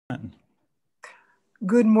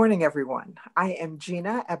Good morning, everyone. I am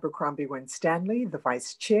Gina Abercrombie Winstanley, the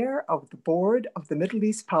Vice Chair of the Board of the Middle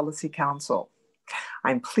East Policy Council.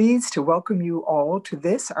 I'm pleased to welcome you all to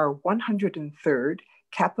this, our 103rd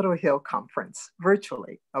Capitol Hill Conference,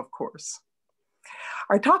 virtually, of course.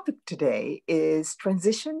 Our topic today is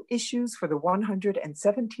transition issues for the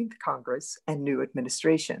 117th Congress and new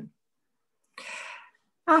administration.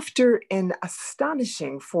 After an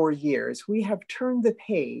astonishing 4 years, we have turned the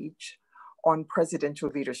page on presidential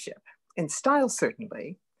leadership, in style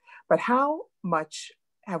certainly, but how much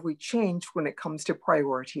have we changed when it comes to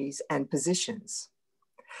priorities and positions?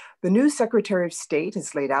 The new Secretary of State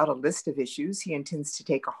has laid out a list of issues he intends to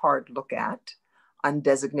take a hard look at: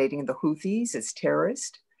 undesignating the Houthis as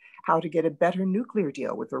terrorists, how to get a better nuclear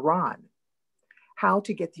deal with Iran, how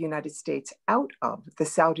to get the United States out of the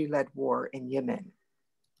Saudi-led war in Yemen.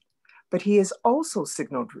 But he has also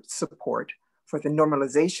signaled support for the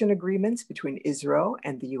normalization agreements between Israel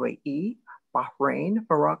and the UAE, Bahrain,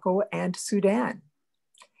 Morocco, and Sudan.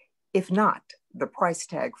 If not, the price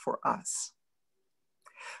tag for us.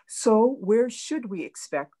 So where should we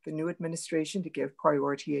expect the new administration to give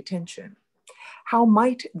priority attention? How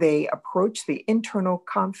might they approach the internal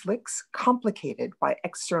conflicts complicated by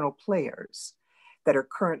external players that are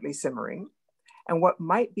currently simmering? And what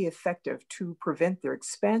might be effective to prevent their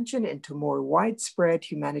expansion into more widespread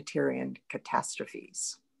humanitarian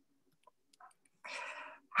catastrophes?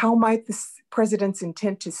 How might the president's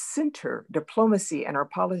intent to center diplomacy and our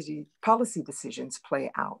policy decisions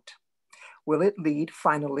play out? Will it lead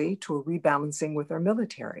finally to a rebalancing with our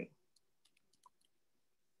military?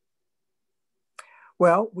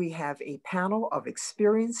 Well, we have a panel of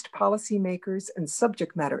experienced policymakers and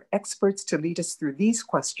subject matter experts to lead us through these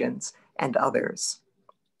questions and others.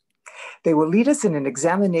 They will lead us in an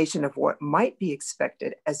examination of what might be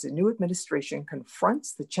expected as the new administration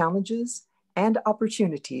confronts the challenges and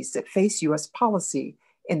opportunities that face US policy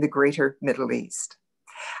in the greater Middle East.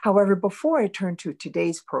 However, before I turn to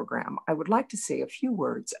today's program, I would like to say a few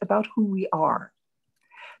words about who we are.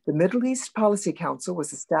 The Middle East Policy Council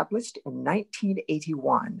was established in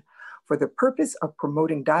 1981 for the purpose of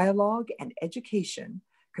promoting dialogue and education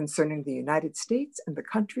concerning the United States and the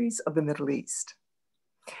countries of the Middle East.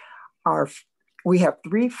 We have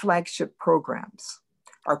 3 flagship programs: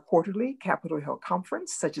 our quarterly Capitol Hill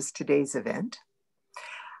Conference, such as today's event,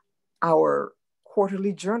 our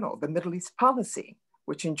quarterly journal, The Middle East Policy,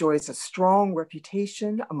 which enjoys a strong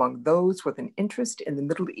reputation among those with an interest in the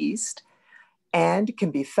Middle East and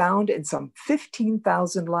can be found in some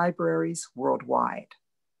 15,000 libraries worldwide.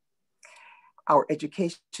 Our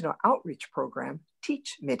educational outreach program,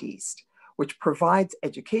 Teach Mideast, which provides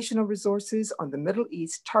educational resources on the Middle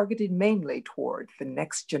East targeted mainly toward the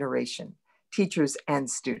next generation, teachers and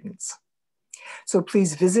students. So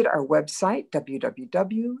please visit our website,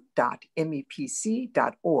 www.mepc.org,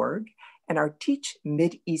 and our Teach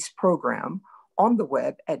Mideast program on the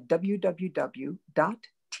web at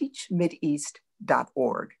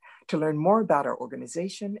www.teachmideast.org to learn more about our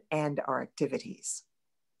organization and our activities.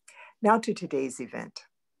 Now to today's event.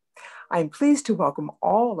 I am pleased to welcome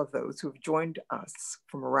all of those who have joined us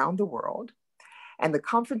from around the world, and the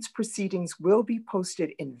conference proceedings will be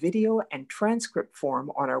posted in video and transcript form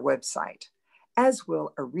on our website, as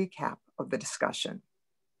will a recap of the discussion.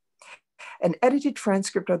 An edited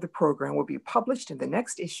transcript of the program will be published in the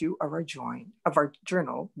next issue of our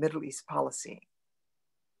journal, Middle East Policy.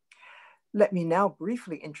 Let me now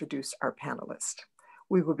briefly introduce our panelists.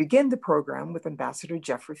 We will begin the program with Ambassador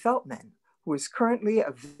Jeffrey Feltman, who is currently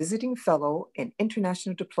a visiting fellow in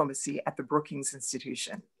international diplomacy at the Brookings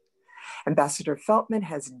Institution. Ambassador Feltman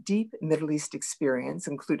has deep Middle East experience,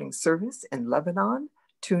 including service in Lebanon,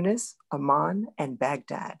 Tunis, Amman, and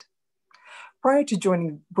Baghdad. Prior to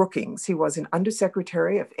joining Brookings, he was an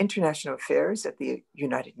Undersecretary of International Affairs at the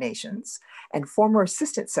United Nations and former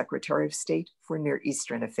Assistant Secretary of State for Near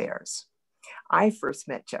Eastern Affairs. I first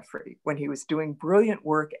met Jeffrey when he was doing brilliant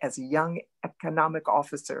work as a young economic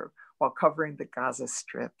officer while covering the Gaza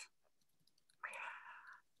Strip.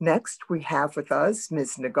 Next, we have with us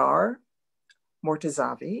Ms. Negar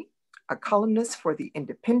Mortazavi, a columnist for the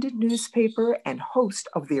Independent newspaper and host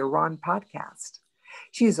of the Iran podcast.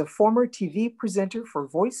 She is a former TV presenter for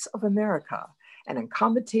Voice of America and a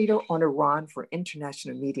commentator on Iran for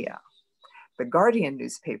international media. The Guardian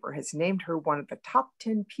newspaper has named her one of the top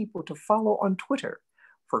 10 people to follow on Twitter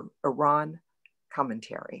for Iran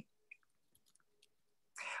commentary.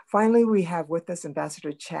 Finally, we have with us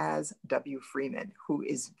Ambassador Chaz W. Freeman, who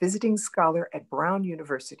is visiting scholar at Brown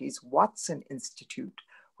University's Watson Institute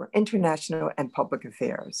for International and Public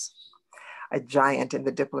Affairs. A giant in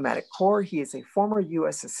the diplomatic corps, he is a former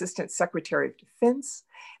U.S. Assistant Secretary of Defense,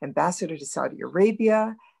 Ambassador to Saudi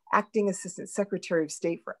Arabia, Acting Assistant Secretary of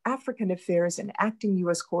State for African Affairs, and Acting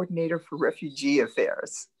U.S. Coordinator for Refugee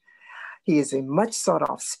Affairs. He is a much sought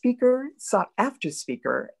after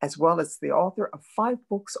speaker, as well as the author of 5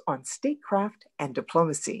 books on statecraft and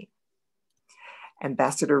diplomacy.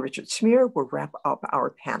 Ambassador Richard Schmier will wrap up our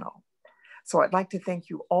panel. So I'd like to thank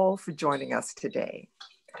you all for joining us today.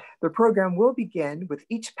 The program will begin with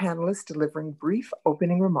each panelist delivering brief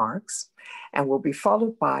opening remarks and will be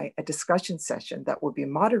followed by a discussion session that will be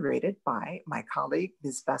moderated by my colleague,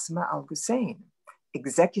 Ms. Basma Al-Hussein,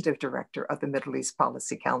 Executive Director of the Middle East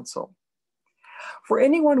Policy Council. For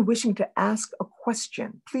anyone wishing to ask a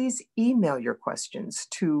question, please email your questions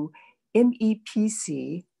to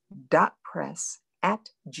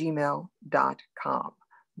mepc.press@gmail.com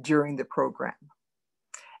during the program.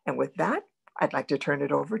 And with that, I'd like to turn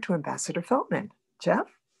it over to Ambassador Feltman. Jeff?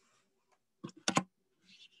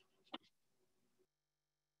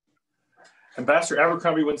 Ambassador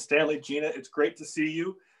Abercrombie Winstanley, Gina, it's great to see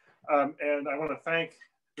you. And I want to thank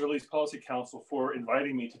the Middle East Policy Council for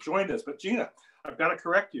inviting me to join this. But Gina, I've got to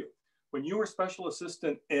correct you. When you were Special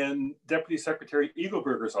Assistant in Deputy Secretary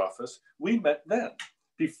Eagleberger's office, we met then,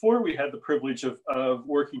 before we had the privilege of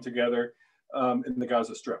working together in the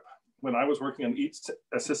Gaza Strip. When I was working on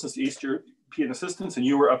assistance to East European assistance, and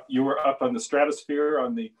you were up on the stratosphere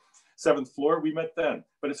on the 7th floor, we met then.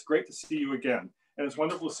 But it's great to see you again. And it's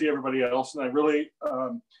wonderful to see everybody else. And I really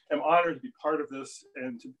am honored to be part of this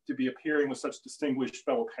and to be appearing with such distinguished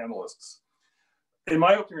fellow panelists. In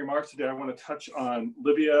my opening remarks today, I want to touch on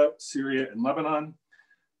Libya, Syria, and Lebanon.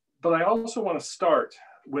 But I also want to start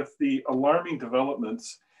with the alarming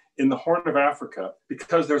developments in the Horn of Africa,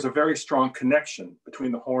 because there's a very strong connection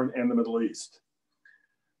between the Horn and the Middle East.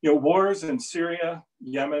 You know, wars in Syria,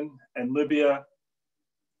 Yemen, and Libya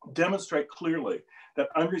demonstrate clearly that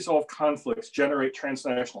unresolved conflicts generate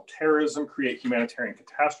transnational terrorism, create humanitarian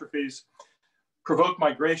catastrophes, provoke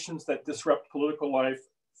migrations that disrupt political life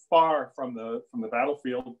far from the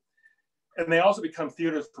battlefield. And they also become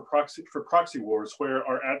theaters for proxy wars, where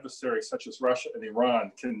our adversaries, such as Russia and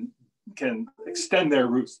Iran, can extend their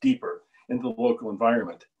roots deeper into the local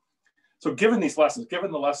environment. So given these lessons,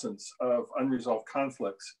 given the lessons of unresolved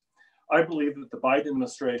conflicts, I believe that the Biden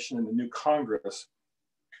administration and the new Congress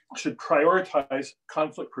should prioritize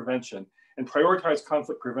conflict prevention, and prioritize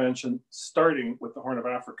conflict prevention starting with the Horn of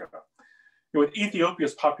Africa. You know, with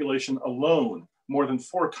Ethiopia's population alone more than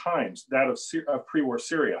 4 times that of pre-war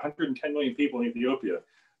Syria, 110 million people in Ethiopia,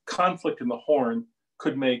 conflict in the Horn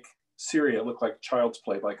could make Syria look like child's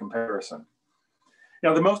play by comparison.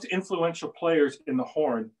 Now, the most influential players in the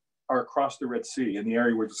Horn are across the Red Sea, in the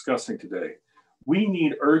area we're discussing today. We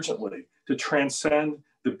need urgently to transcend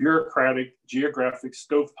the bureaucratic geographic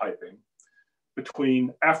stovepiping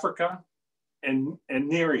between Africa and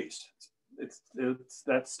Near East. It's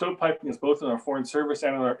that stovepiping is both in our foreign service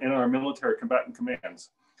and in our military combatant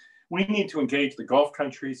commands. We need to engage the Gulf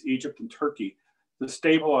countries, Egypt and Turkey, to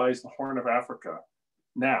stabilize the Horn of Africa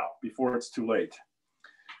now, before it's too late.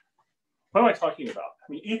 What am I talking about?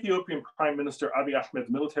 I mean, Ethiopian Prime Minister Abiy Ahmed's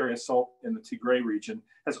military assault in the Tigray region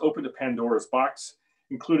has opened a Pandora's box,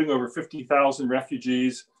 including over 50,000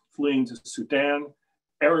 refugees fleeing to Sudan,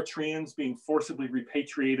 Eritreans being forcibly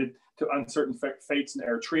repatriated to uncertain fates in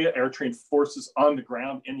Eritrea, Eritrean forces on the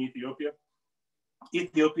ground in Ethiopia.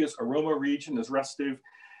 Ethiopia's Oromo region is restive,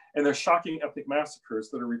 and there's shocking ethnic massacres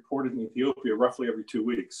that are reported in Ethiopia roughly every 2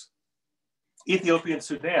 weeks. Ethiopia and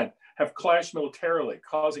Sudan have clashed militarily,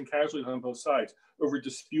 causing casualties on both sides over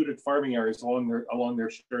disputed farming areas along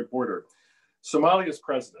their shared border. Somalia's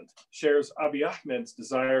president shares Abiy Ahmed's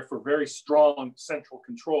desire for very strong central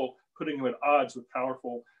control, putting him at odds with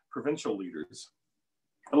powerful provincial leaders.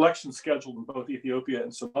 Elections scheduled in both Ethiopia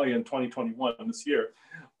and Somalia in 2021, this year,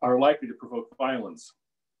 are likely to provoke violence.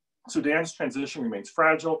 Sudan's transition remains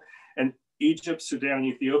fragile, and Egypt, Sudan, and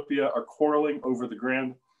Ethiopia are quarreling over the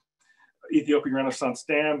Grand Ethiopian Renaissance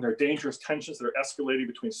Dam. There are dangerous tensions that are escalating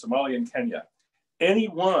between Somalia and Kenya. Any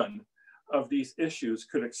one of these issues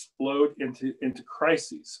could explode into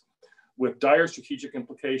crises with dire strategic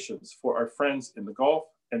implications for our friends in the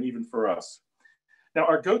Gulf and even for us. Now,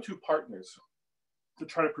 our go-to partners to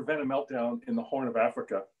try to prevent a meltdown in the Horn of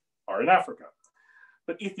Africa are in Africa.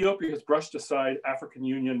 But Ethiopia has brushed aside African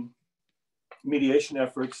Union mediation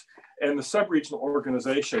efforts, and the sub-regional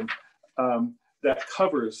organization that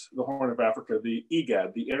covers the Horn of Africa, the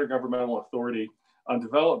IGAD, the Intergovernmental Authority on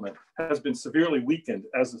Development, has been severely weakened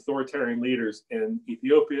as authoritarian leaders in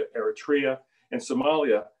Ethiopia, Eritrea, and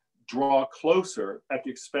Somalia draw closer at the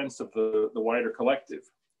expense of the wider collective.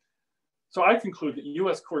 So I conclude that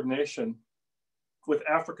US coordination with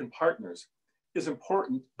African partners is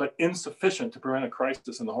important, but insufficient to prevent a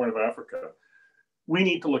crisis in the Horn of Africa. We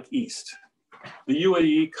need to look east. The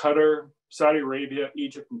UAE, Qatar, Saudi Arabia,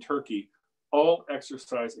 Egypt, and Turkey all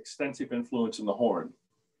exercise extensive influence in the Horn.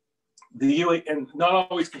 The UAE, and not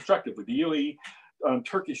always constructively, the UAE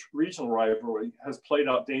Turkish regional rivalry has played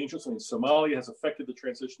out dangerously in Somalia, has affected the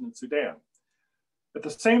transition in Sudan. At the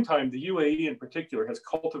same time, the UAE in particular has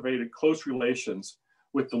cultivated close relations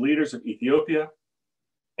with the leaders of Ethiopia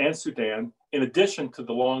and Sudan, in addition to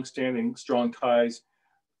the long-standing strong ties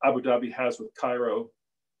Abu Dhabi has with Cairo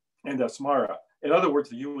and Asmara. In other words,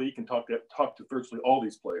 the UAE can talk to virtually all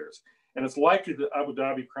these players. And it's likely that Abu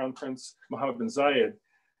Dhabi Crown Prince Mohammed bin Zayed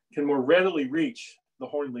can more readily reach the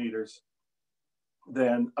Horn leaders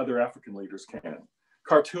than other African leaders can.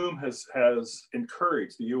 Khartoum has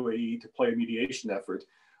encouraged the UAE to play a mediation effort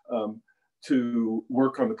to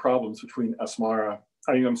work on the problems between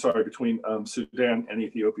between Sudan and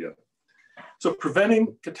Ethiopia. So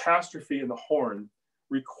preventing catastrophe in the Horn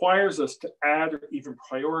requires us to add or even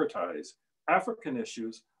prioritize African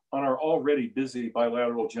issues on our already busy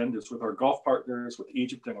bilateral agendas with our Gulf partners, with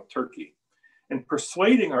Egypt and with Turkey, and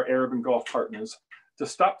persuading our Arab and Gulf partners to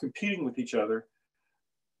stop competing with each other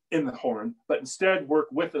in the Horn, but instead work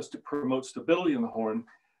with us to promote stability in the Horn.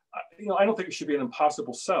 I don't think it should be an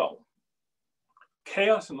impossible sell.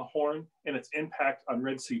 Chaos in the Horn and its impact on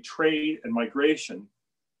Red Sea trade and migration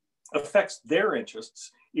affects their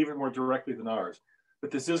interests even more directly than ours,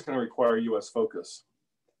 but this is going to require US focus.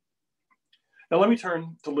 Now let me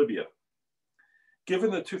turn to Libya.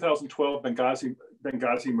 Given the 2012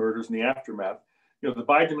 Benghazi murders and the aftermath, the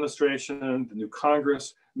Biden administration, the new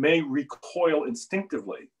Congress may recoil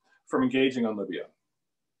instinctively from engaging on Libya.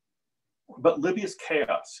 But Libya's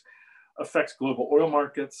chaos affects global oil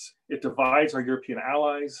markets, it divides our European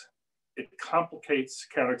allies, it complicates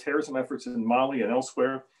counterterrorism efforts in Mali and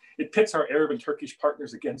elsewhere, it pits our Arab and Turkish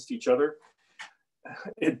partners against each other,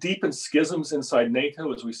 it deepens schisms inside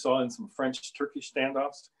NATO, as we saw in some French-Turkish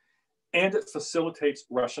standoffs, and it facilitates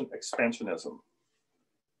Russian expansionism.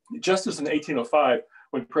 Just as in 1805,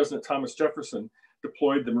 when President Thomas Jefferson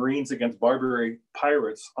deployed the Marines against Barbary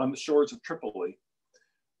pirates on the shores of Tripoli,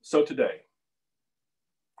 so today,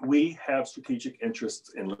 we have strategic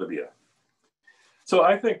interests in Libya. So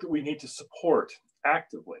I think that we need to support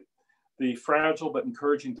actively the fragile but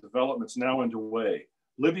encouraging developments now underway.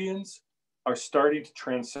 Libyans are starting to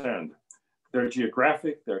transcend their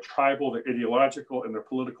geographic, their tribal, their ideological, and their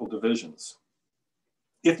political divisions.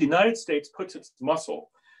 If the United States puts its muscle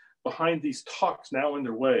behind these talks now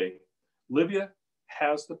underway, Libya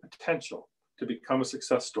has the potential to become a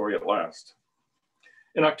success story at last.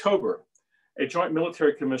 In October, a joint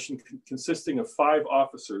military commission consisting of 5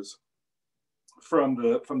 officers from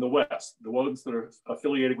the West, the ones that are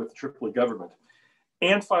affiliated with the Tripoli government,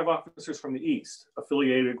 and 5 officers from the East,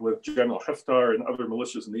 affiliated with General Haftar and other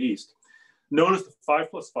militias in the East, known as the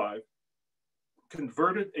 5+5,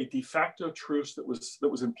 converted a de facto truce that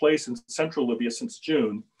was in place in central Libya since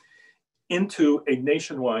June into a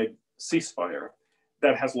nationwide ceasefire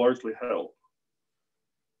that has largely held.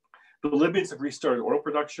 The Libyans have restarted oil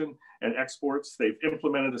production and exports. They've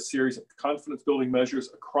implemented a series of confidence building measures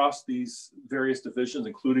across these various divisions,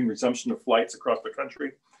 including resumption of flights across the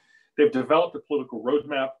country. They've developed a political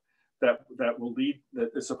roadmap that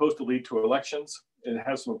is supposed to lead to elections. It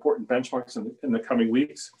has some important benchmarks in the coming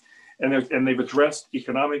weeks. And they've addressed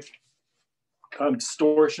economic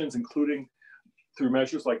distortions, including through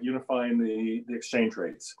measures like unifying the exchange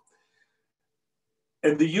rates.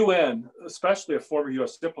 And the UN, especially a former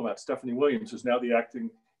US diplomat, Stephanie Williams, who's now the acting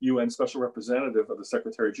UN Special Representative of the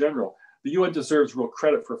Secretary General, the UN deserves real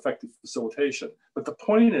credit for effective facilitation. But the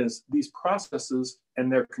point is, these processes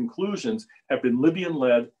and their conclusions have been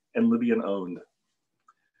Libyan-led and Libyan-owned.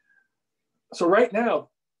 So right now,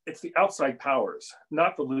 it's the outside powers,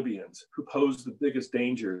 not the Libyans, who pose the biggest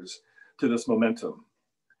dangers to this momentum.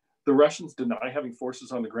 The Russians deny having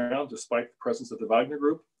forces on the ground despite the presence of the Wagner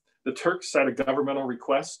Group. The Turks cite a governmental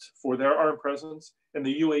request for their armed presence, and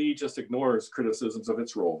the UAE just ignores criticisms of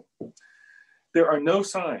its role. There are no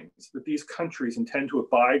signs that these countries intend to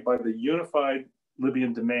abide by the unified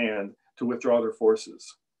Libyan demand to withdraw their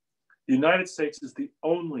forces. The United States is the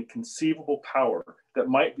only conceivable power that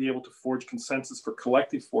might be able to forge consensus for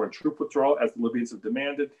collective foreign troop withdrawal, as the Libyans have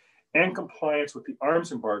demanded, and compliance with the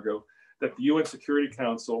arms embargo that the UN Security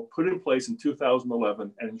Council put in place in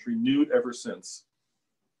 2011 and has renewed ever since.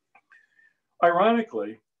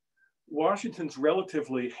 Ironically, Washington's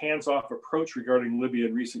relatively hands-off approach regarding Libya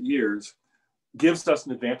in recent years gives us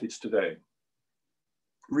an advantage today.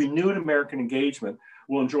 Renewed American engagement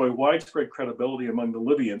will enjoy widespread credibility among the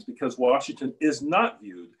Libyans because Washington is not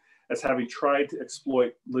viewed as having tried to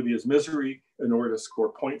exploit Libya's misery in order to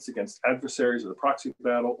score points against adversaries of the proxy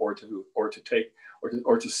battle or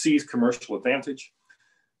to seize commercial advantage.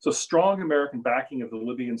 So strong American backing of the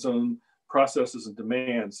Libyan own processes and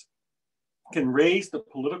demands can raise the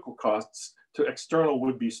political costs to external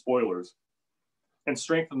would-be spoilers and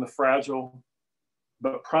strengthen the fragile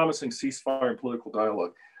but promising ceasefire and political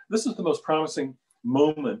dialogue. This is the most promising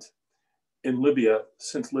moment in Libya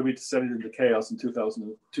since Libya descended into chaos in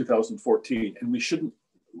 2014. And we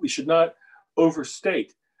should not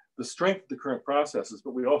overstate the strength of the current processes,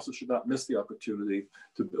 but we also should not miss the opportunity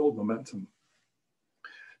to build momentum.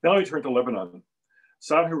 Now we turn to Lebanon.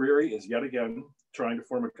 Saad Hariri is yet again trying to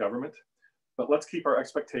form a government, but let's keep our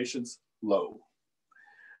expectations low.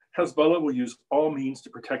 Hezbollah will use all means to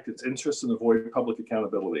protect its interests and avoid public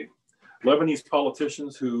accountability. Lebanese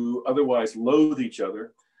politicians who otherwise loathe each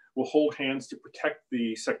other will hold hands to protect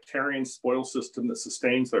the sectarian spoil system that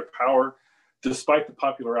sustains their power, despite the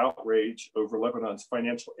popular outrage over Lebanon's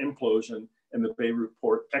financial implosion and the Beirut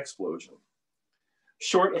port explosion.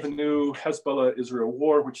 Short of a new Hezbollah-Israel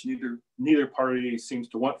war, which neither party seems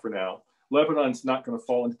to want for now, Lebanon's not going to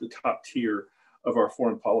fall into the top tier of our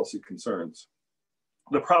foreign policy concerns.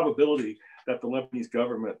 The probability that the Lebanese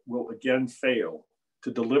government will again fail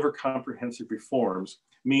to deliver comprehensive reforms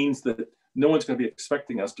means that no one's going to be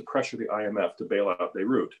expecting us to pressure the IMF to bail out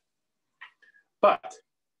Beirut. But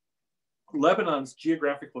Lebanon's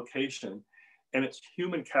geographic location and its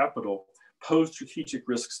human capital pose strategic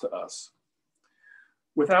risks to us.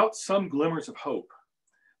 Without some glimmers of hope,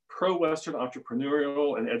 pro-Western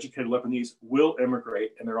entrepreneurial and educated Lebanese will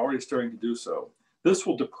immigrate, and they're already starting to do so. This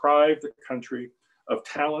will deprive the country of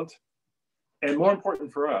talent, and more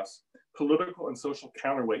important for us, political and social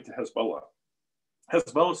counterweight to Hezbollah.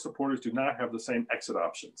 Hezbollah supporters do not have the same exit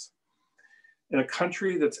options. In a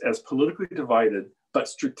country that's as politically divided, but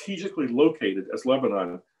strategically located as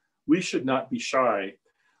Lebanon, we should not be shy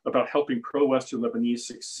about helping pro-Western Lebanese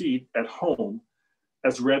succeed at home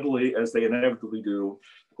as readily as they inevitably do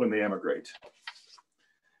when they emigrate.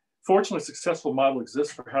 Fortunately, a successful model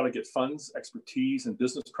exists for how to get funds, expertise, and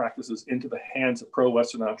business practices into the hands of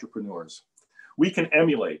pro-Western entrepreneurs. We can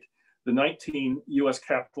emulate the 19 US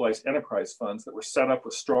capitalized enterprise funds that were set up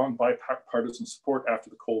with strong bipartisan support after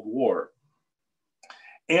the Cold War,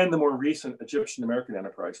 and the more recent Egyptian American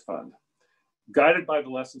Enterprise Fund. Guided by the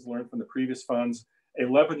lessons learned from the previous funds, a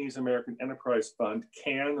Lebanese American Enterprise Fund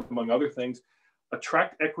can, among other things,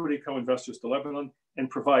 attract equity co-investors to Lebanon and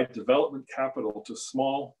provide development capital to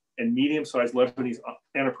small and medium-sized Lebanese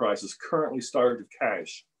enterprises currently starved of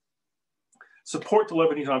cash. Support to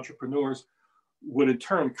Lebanese entrepreneurs would in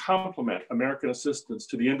turn complement American assistance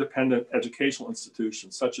to the independent educational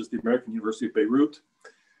institutions such as the American University of Beirut,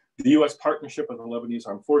 the US Partnership of the Lebanese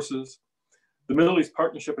Armed Forces, the Middle East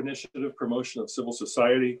Partnership Initiative Promotion of Civil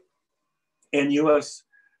Society, and US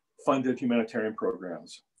funded humanitarian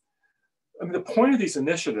programs. I mean, the point of these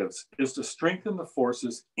initiatives is to strengthen the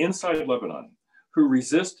forces inside Lebanon who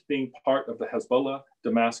resist being part of the Hezbollah,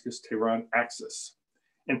 Damascus, Tehran axis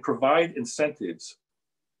and provide incentives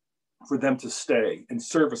for them to stay and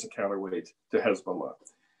serve as a counterweight to Hezbollah.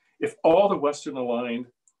 If all the Western aligned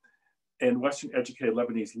and Western educated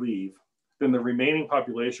Lebanese leave, then the remaining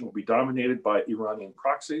population will be dominated by Iranian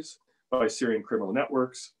proxies, by Syrian criminal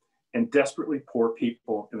networks, and desperately poor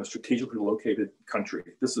people in a strategically located country.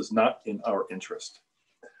 This is not in our interest.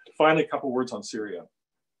 Finally, a couple words on Syria.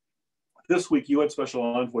 This week, UN Special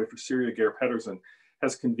Envoy for Syria, Geir Pedersen,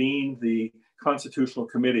 has convened the Constitutional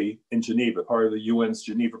Committee in Geneva, part of the UN's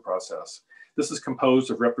Geneva process. This is composed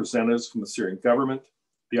of representatives from the Syrian government,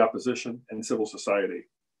 the opposition, and civil society.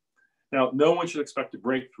 Now, no one should expect a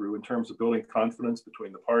breakthrough in terms of building confidence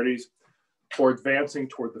between the parties or advancing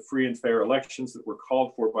toward the free and fair elections that were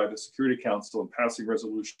called for by the Security Council in passing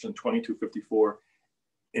Resolution 2254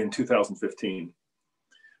 in 2015.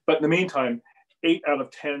 But in the meantime, 8 out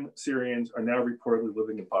of 10 Syrians are now reportedly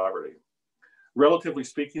living in poverty. Relatively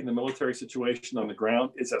speaking, the military situation on the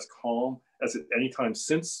ground is as calm as at any time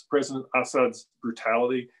since President Assad's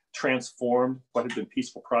brutality transformed what had been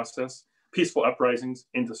peaceful uprisings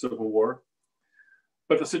into civil war.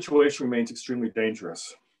 But the situation remains extremely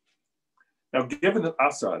dangerous. Now, given that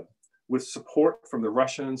Assad, with support from the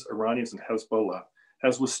Russians, Iranians, and Hezbollah,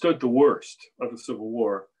 has withstood the worst of the civil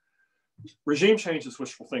war, regime change is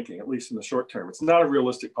wishful thinking, at least in the short term. It's not a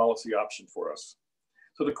realistic policy option for us.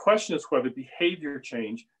 So the question is whether behavior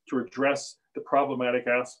change to address the problematic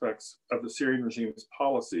aspects of the Syrian regime's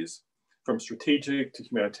policies, from strategic to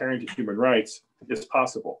humanitarian to human rights, is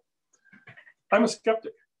possible. I'm a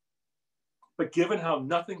skeptic. But given how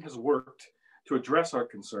nothing has worked to address our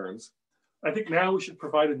concerns, I think now we should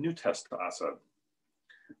provide a new test to Assad.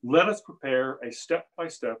 Let us prepare a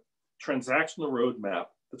step-by-step transactional roadmap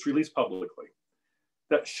that's released publicly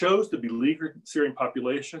that shows the beleaguered Syrian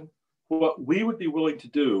population what we would be willing to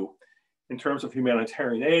do in terms of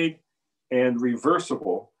humanitarian aid and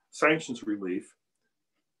reversible sanctions relief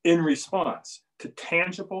in response to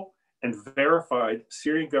tangible and verified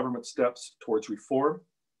Syrian government steps towards reform,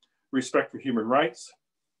 respect for human rights,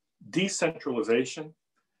 decentralization,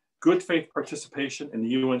 good faith participation in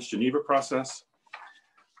the UN's Geneva process,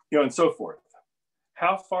 and so forth.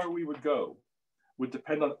 How far we would go would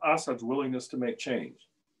depend on Assad's willingness to make change.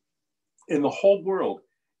 In the whole world,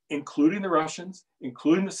 including the Russians,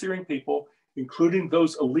 including the Syrian people, including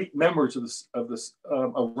those elite members of this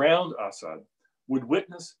around Assad, would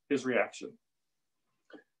witness his reaction.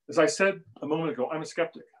 As I said a moment ago, I'm a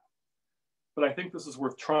skeptic, but I think this is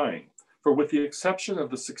worth trying. For with the exception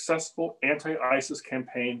of the successful anti-ISIS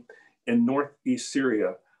campaign in northeast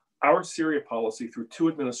Syria, our Syria policy through 2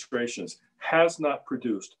 administrations has not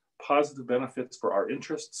produced positive benefits for our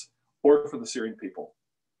interests or for the Syrian people.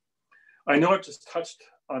 I know I've just touched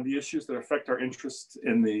on the issues that affect our interests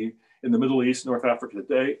in the Middle East, North Africa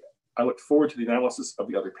today. I look forward to the analysis of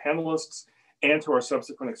the other panelists and to our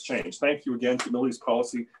subsequent exchange. Thank you again to the Middle East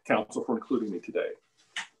Policy Council for including me today.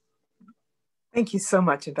 Thank you so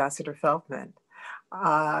much, Ambassador Feltman.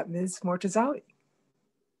 Ms. Mortazavi.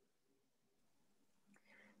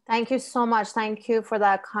 Thank you so much. Thank you for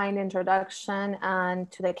that kind introduction,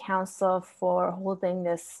 and to the Council for holding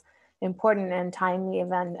this important and timely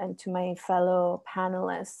event, and to my fellow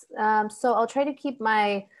panelists. So I'll try to keep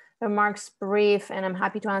my remarks brief, and I'm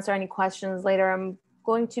happy to answer any questions later. I'm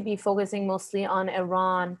going to be focusing mostly on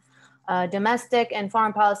Iran, domestic and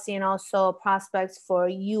foreign policy, and also prospects for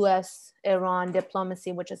US-Iran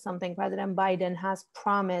diplomacy, which is something President Biden has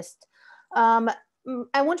promised.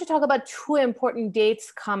 I want to talk about 2 important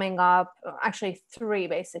dates coming up, actually 3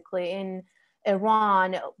 basically, in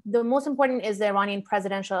Iran. The most important is the Iranian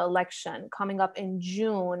presidential election coming up in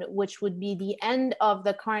June, which would be the end of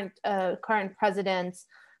the current president's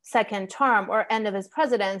 2nd term, or end of his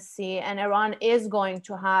presidency, and Iran is going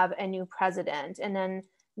to have a new president. And then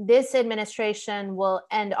this administration will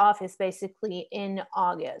end office basically in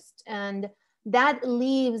August. And that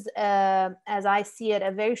leaves, as I see it,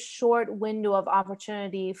 a very short window of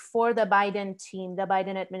opportunity for the Biden team, the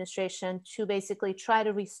Biden administration, to basically try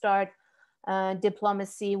to restart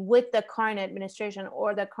diplomacy with the current administration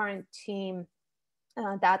or the current team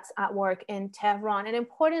that's at work in Tehran. And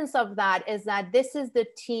importance of that is that this is the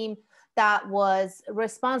team that was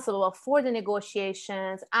responsible for the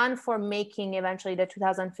negotiations and for making eventually the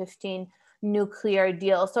 2015 nuclear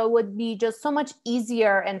deal. So it would be just so much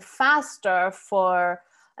easier and faster for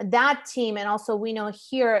that team. And also we know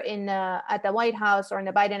here in at the White House or in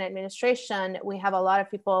the Biden administration, we have a lot of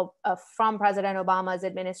people from President Obama's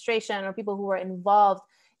administration, or people who were involved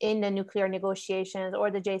in the nuclear negotiations or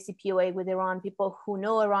the JCPOA with Iran, people who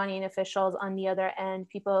know Iranian officials on the other end,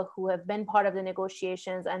 people who have been part of the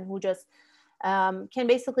negotiations and who just can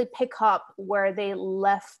basically pick up where they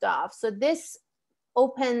left off. So this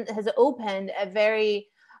has opened a very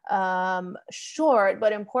short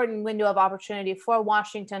but important window of opportunity for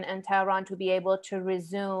Washington and Tehran to be able to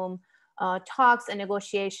resume talks and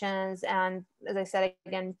negotiations, and as I said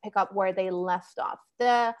again, pick up where they left off.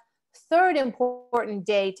 The 3rd important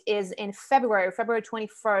date is in February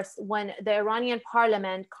 21st, when the Iranian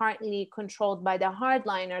parliament, currently controlled by the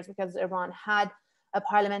hardliners, because Iran had a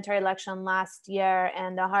parliamentary election last year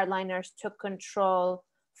and the hardliners took control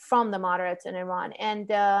from the moderates in Iran. And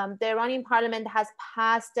the Iranian parliament has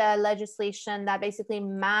passed legislation that basically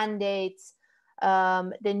mandates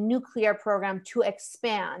the nuclear program to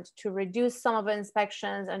expand, to reduce some of the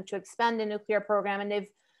inspections and to expand the nuclear program. And they've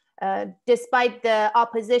despite the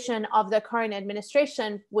opposition of the current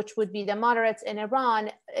administration, which would be the moderates in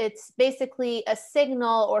Iran, it's basically a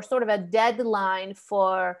signal or sort of a deadline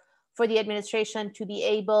for the administration to be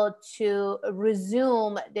able to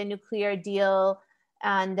resume the nuclear deal.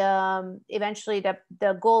 And eventually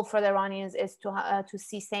the goal for the Iranians is to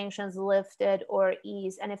see sanctions lifted or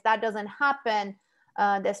eased. And if that doesn't happen,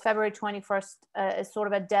 this February 21st is sort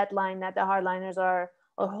of a deadline that the hardliners are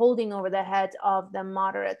holding over the heads of the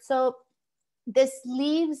moderates. So this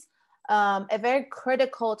leaves a very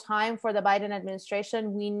critical time for the Biden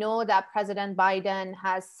administration. We know that President Biden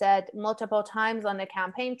has said multiple times on the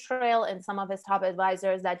campaign trail and some of his top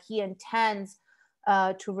advisors that he intends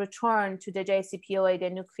to return to the JCPOA, the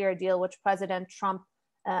nuclear deal, which President Trump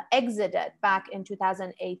exited back in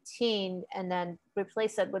 2018, and then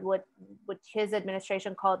replaced it with what his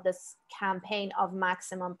administration called this campaign of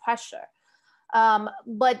maximum pressure.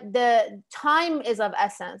 But the time is of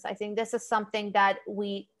essence. I think this is something that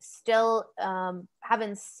we still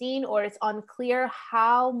haven't seen, or it's unclear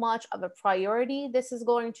how much of a priority this is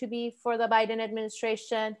going to be for the Biden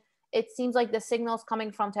administration. It seems like the signals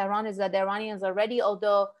coming from Tehran is that the Iranians are ready,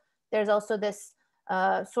 although there's also this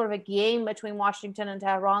sort of a game between Washington and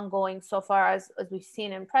Tehran going so far as we've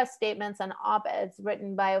seen in press statements and op-eds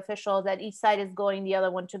written by officials that each side is going the other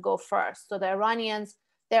one to go first. So the Iranians,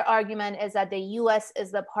 their argument is that the US is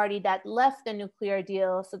the party that left the nuclear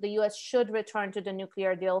deal, so the US should return to the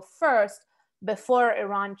nuclear deal first before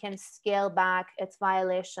Iran can scale back its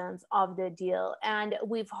violations of the deal. And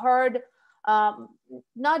we've heard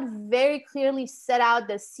not very clearly set out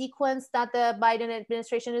the sequence that the Biden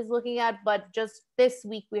administration is looking at, but just this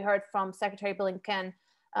week we heard from Secretary Blinken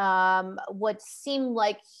what seemed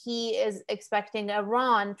like he is expecting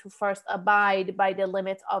Iran to first abide by the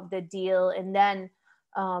limits of the deal and then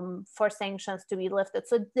for sanctions to be lifted.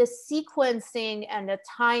 So the sequencing and the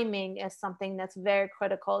timing is something that's very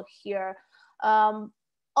critical here.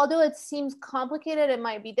 Although it seems complicated, it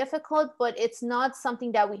might be difficult, but it's not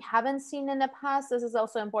something that we haven't seen in the past. This is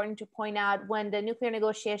also important to point out. When the nuclear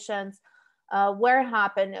negotiations were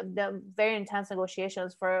happening, the very intense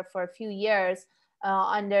negotiations for a few years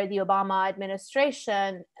under the Obama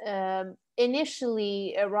administration,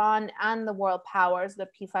 initially Iran and the world powers, the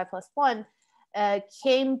P5+1,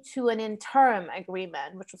 came to an interim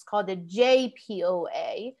agreement, which was called the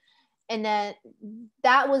JPOA. And then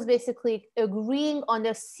that was basically agreeing on the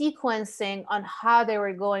sequencing on how they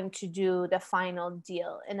were going to do the final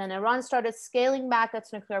deal. And then Iran started scaling back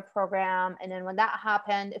its nuclear program. And then when that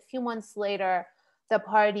happened, a few months later, the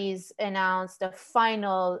parties announced the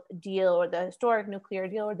final deal, or the historic nuclear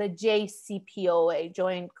deal, or the JCPOA,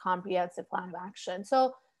 Joint Comprehensive Plan of Action.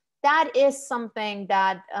 So that is something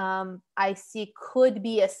that I see could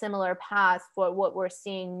be a similar path for what we're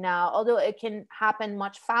seeing now, although it can happen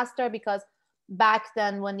much faster because back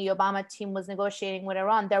then when the Obama team was negotiating with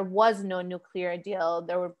Iran, there was no nuclear deal.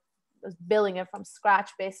 They were building it from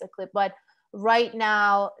scratch basically. But right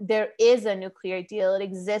now there is a nuclear deal. It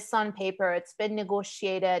exists on paper. It's been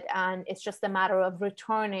negotiated, and it's just a matter of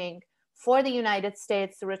returning for the United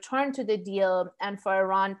States to return to the deal and for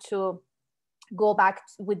Iran to go back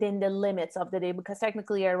within the limits of the deal, because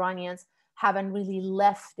technically Iranians haven't really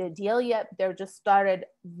left the deal yet. They're just started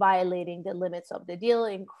violating the limits of the deal,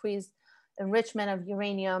 increased enrichment of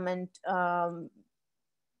uranium, and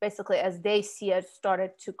basically, as they see it,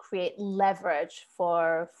 started to create leverage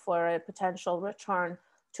for a potential return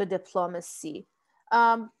to diplomacy.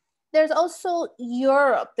 There's also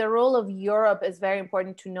Europe. The role of Europe is very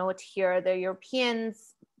important to note here. The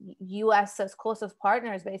Europeans, US as closest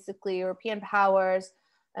partners, basically European powers,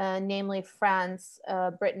 namely France,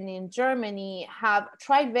 Britain, and Germany, have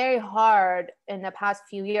tried very hard in the past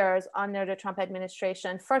few years under the Trump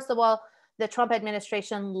administration. First of all, the Trump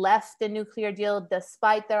administration left the nuclear deal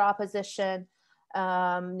despite their opposition.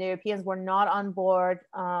 The Europeans were not on board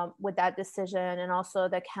with that decision. And also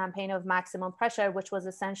the campaign of maximum pressure, which was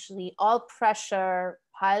essentially all pressure,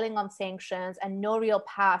 piling on sanctions, and no real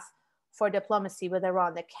path for diplomacy with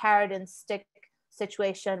Iran, the carrot and stick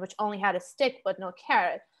situation, which only had a stick but no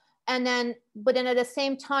carrot. And then, but then at the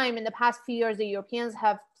same time, in the past few years, the Europeans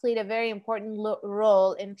have played a very important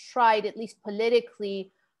role and tried, at least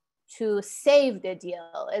politically, to save the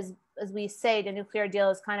deal. As we say, the nuclear deal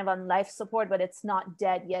is kind of on life support, but it's not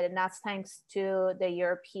dead yet. And that's thanks to the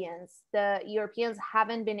Europeans. The Europeans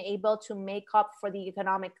haven't been able to make up for the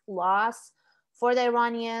economic loss for the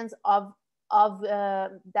Iranians of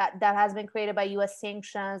that has been created by US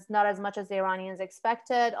sanctions, not as much as the Iranians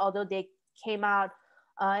expected, although they came out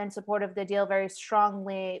in support of the deal very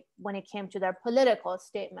strongly when it came to their political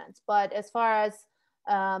statements. But as far as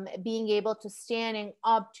being able to standing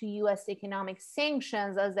up to US economic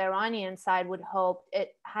sanctions, as the Iranian side would hope,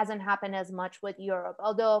 it hasn't happened as much with Europe.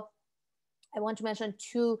 Although I want to mention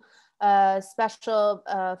two special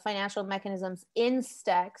financial mechanisms,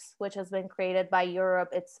 INSTEX, which has been created by Europe.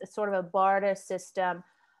 It's sort of a barter system,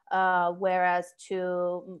 whereas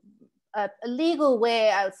to a legal way,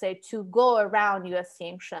 I would say, to go around US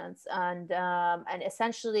sanctions and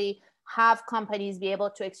essentially have companies be able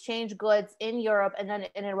to exchange goods in Europe and then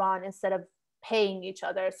in Iran instead of paying each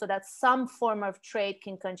other, so that some form of trade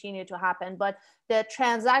can continue to happen. But the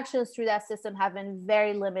transactions through that system have been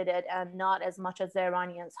very limited and not as much as the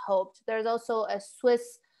Iranians hoped. There's also a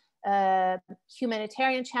Swiss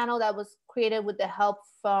humanitarian channel that was created with the help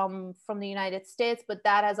from the United States, but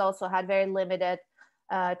that has also had very limited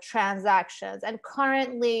transactions. And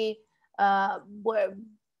currently, where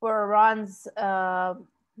Iran's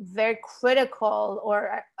very critical,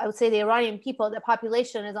 or I would say the Iranian people, the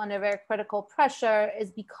population is under very critical pressure,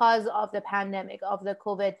 is because of the pandemic, of the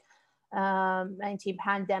COVID-19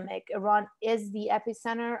 pandemic. Iran is the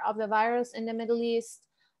epicenter of the virus in the Middle East.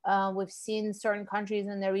 We've seen certain countries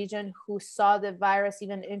in the region who saw the virus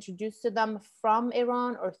even introduced to them from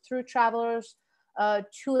Iran or through travelers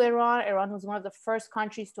to Iran. Iran was one of the first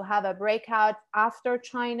countries to have a breakout after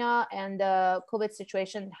China, and the COVID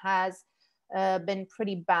situation has been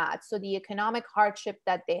pretty bad. So the economic hardship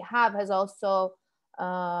that they have has also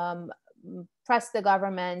pressed the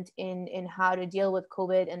government in how to deal with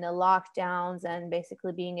COVID and the lockdowns, and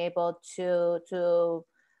basically being able to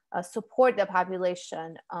support the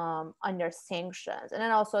population under sanctions. And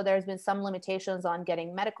then also there's been some limitations on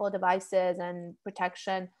getting medical devices and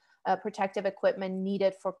protective equipment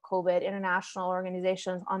needed for COVID. International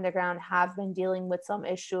organizations on the ground have been dealing with some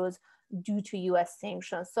issues due to US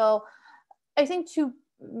sanctions. So I think to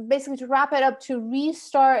wrap it up, to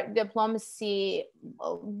restart diplomacy,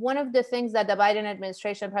 one of the things that the Biden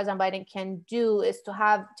administration, President Biden, can do is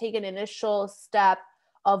to take an initial step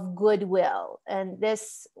of goodwill. And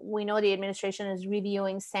this, we know the administration is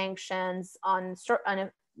reviewing sanctions on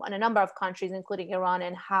a number of countries, including Iran,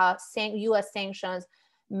 and how US sanctions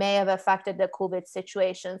may have affected the COVID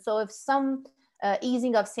situation. So if some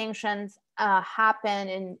easing of sanctions happen,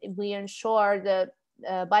 and we ensure the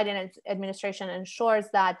Biden administration ensures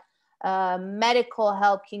that medical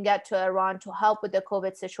help can get to Iran to help with the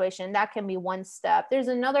COVID situation, that can be one step. There's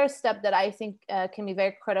another step that I think can be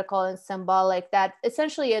very critical and symbolic, that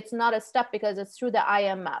essentially it's not a step because it's through the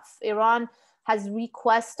IMF. Iran has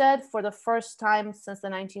requested, for the first time since the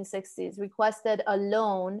 1960s, requested a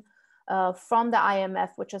loan from the IMF,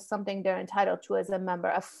 which is something they're entitled to as a member,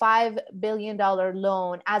 a $5 billion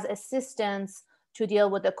loan as assistance to deal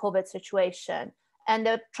with the COVID situation. And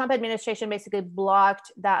the Trump administration basically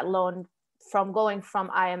blocked that loan from going from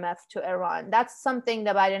IMF to Iran. That's something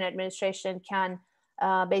the Biden administration can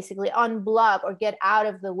basically unblock or get out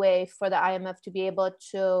of the way for the IMF to be able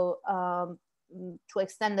to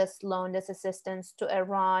extend this loan, this assistance to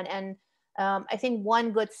Iran. And I think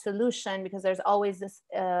one good solution, because there's always this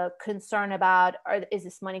concern about, is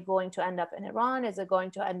this money going to end up in Iran? Is it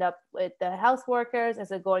going to end up with the health workers?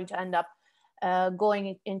 Is it going to end up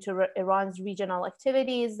going into Iran's regional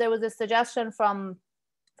activities? There was a suggestion from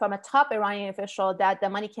a top Iranian official that the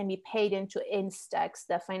money can be paid into INSTEX,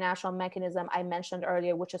 the financial mechanism I mentioned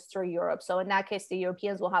earlier, which is through Europe. So in that case, the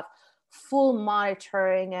Europeans will have full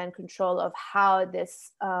monitoring and control of how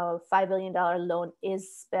this $5 billion loan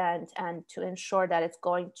is spent, and to ensure that it's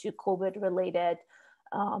going to COVID-related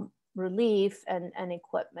relief and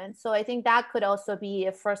equipment. So I think that could also be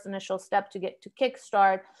a first initial step to get to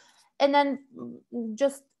kickstart. And then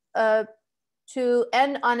just to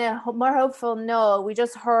end on a more hopeful note, we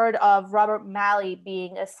just heard of Robert Malley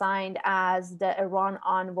being assigned as the Iran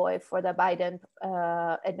envoy for the Biden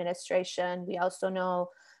administration. We also know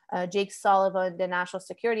Jake Sullivan, the national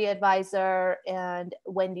security advisor, and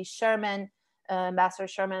Wendy Sherman, Ambassador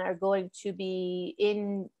Sherman, are going to be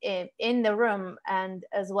in the room, and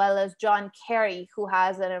as well as John Kerry, who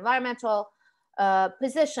has an environmental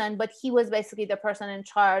position, but he was basically the person in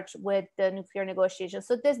charge with the nuclear negotiations.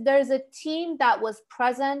 So there's a team that was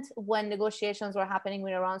present when negotiations were happening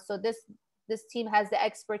with Iran. So this team has the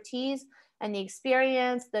expertise and the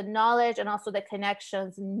experience, the knowledge, and also the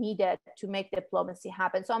connections needed to make diplomacy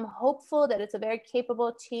happen. So I'm hopeful that it's a very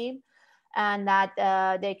capable team, and that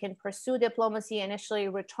they can pursue diplomacy, initially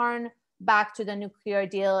return back to the nuclear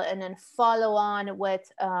deal, and then follow on with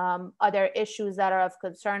other issues that are of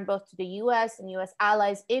concern both to the US and US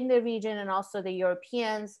allies in the region, and also the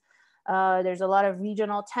Europeans. There's a lot of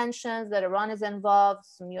regional tensions that Iran is involved.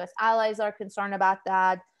 Some US allies are concerned about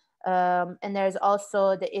that. And there's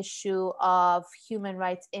also the issue of human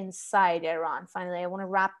rights inside Iran. Finally, I want to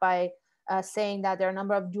wrap by saying that there are a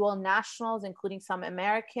number of dual nationals, including some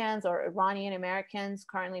Americans or Iranian Americans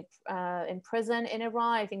currently in prison in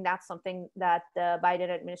Iran. I think that's something that the Biden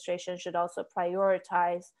administration should also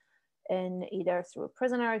prioritize, in either through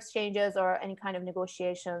prisoner exchanges or any kind of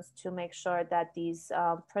negotiations, to make sure that these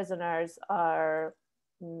prisoners can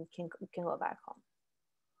go back home.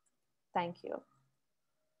 Thank you.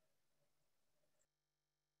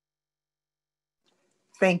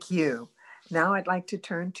 Thank you. Now I'd like to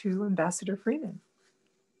turn to Ambassador Freeman.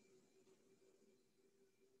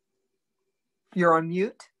 You're on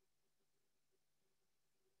mute.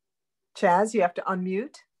 Chaz, you have to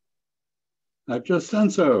unmute. I've just done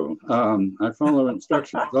so. I follow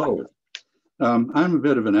instructions always. I'm a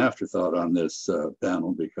bit of an afterthought on this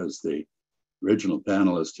panel because the original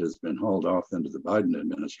panelist has been hauled off into the Biden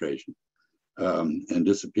administration and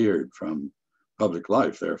disappeared from public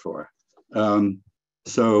life, therefore. I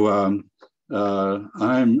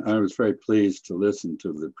was very pleased to listen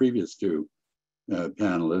to the previous two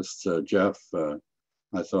panelists. Jeff,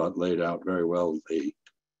 I thought, laid out very well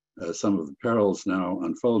some of the perils now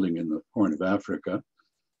unfolding in the Horn of Africa,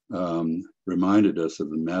 reminded us of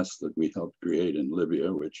the mess that we helped create in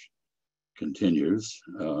Libya, which continues,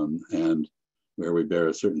 and where we bear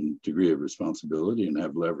a certain degree of responsibility and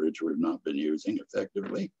have leverage we've not been using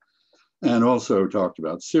effectively. And also talked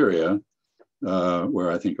about Syria,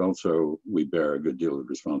 where I think also we bear a good deal of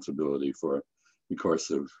responsibility for the course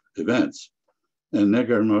of events. And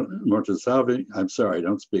Negar Mortazavi, I'm sorry, I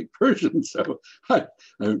don't speak Persian, so I'm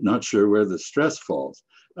not sure where the stress falls.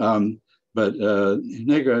 But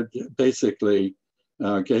Negar basically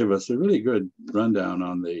gave us a really good rundown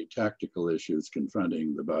on the tactical issues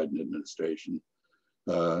confronting the Biden administration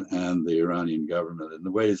and the Iranian government and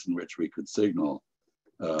the ways in which we could signal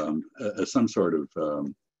some sort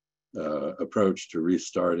of approach to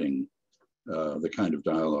restarting the kind of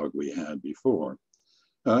dialogue we had before.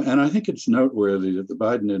 And I think it's noteworthy that the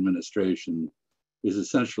Biden administration is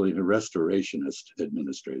essentially a restorationist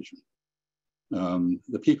administration.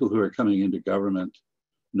 The people who are coming into government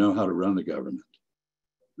know how to run the government,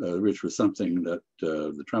 which was something that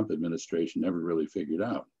the Trump administration never really figured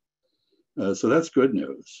out. So that's good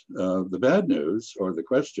news. The bad news, or the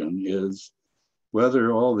question, is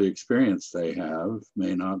whether all the experience they have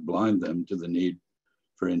may not blind them to the need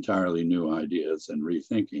for entirely new ideas and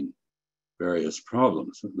rethinking various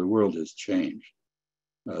problems. The world has changed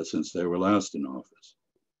since they were last in office.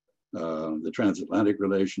 The transatlantic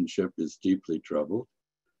relationship is deeply troubled.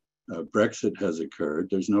 Brexit has occurred.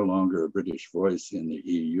 There's no longer a British voice in the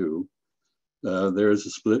EU. There is a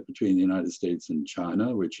split between the United States and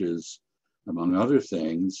China, which is, among other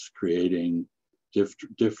things, creating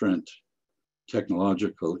different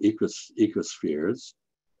technological ecospheres,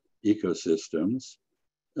 ecosystems,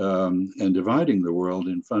 and dividing the world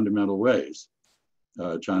in fundamental ways.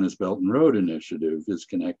 China's Belt and Road Initiative is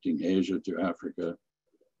connecting Asia to Africa,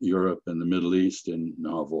 Europe, and the Middle East in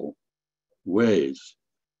novel ways.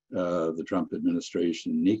 The Trump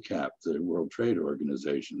administration kneecapped the World Trade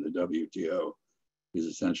Organization, the WTO, is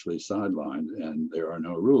essentially sidelined, and there are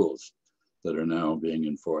no rules that are now being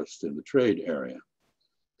enforced in the trade area.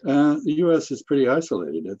 The US is pretty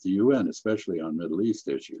isolated at the UN, especially on Middle East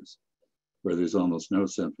issues, where there's almost no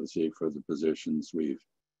sympathy for the positions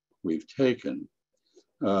we've taken.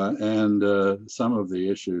 Some of the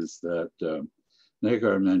issues that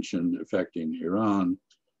Negar mentioned affecting Iran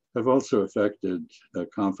have also affected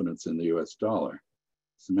confidence in the US dollar.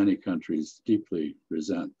 So many countries deeply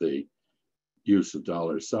resent the use of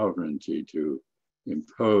dollar sovereignty to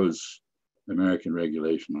impose American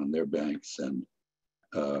regulation on their banks and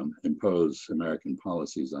impose American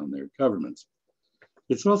policies on their governments.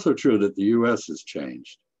 It's also true that the US has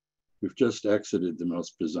changed. We've just exited the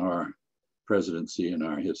most bizarre presidency in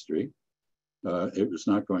our history. It was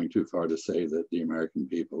not going too far to say that the American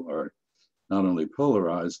people are not only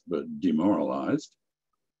polarized, but demoralized.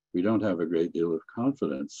 We don't have a great deal of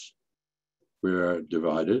confidence. We are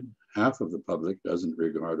divided. Half of the public doesn't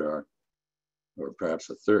regard our, or perhaps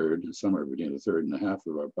a third, somewhere between a third and a half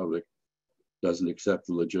of our public doesn't accept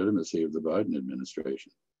the legitimacy of the Biden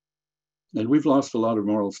administration. And we've lost a lot of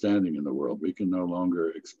moral standing in the world. We can no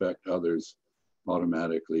longer expect others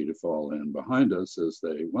automatically to fall in behind us as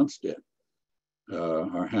they once did.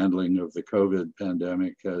 Our handling of the COVID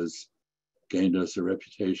pandemic has gained us a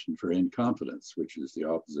reputation for incompetence, which is the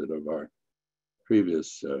opposite of our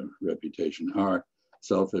previous reputation. Our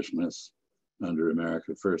selfishness under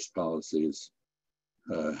America First policies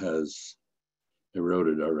has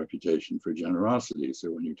eroded our reputation for generosity.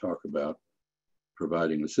 So when you talk about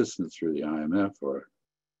providing assistance through the IMF or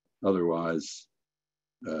otherwise,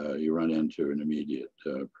 you run into an immediate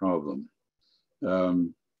problem.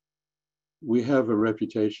 We have a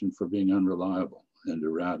reputation for being unreliable and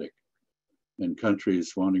erratic, and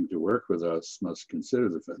countries wanting to work with us must consider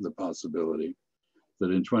the possibility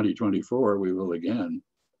that in 2024, we will again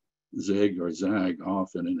zig or zag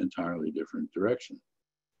off in an entirely different direction.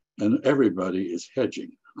 And everybody is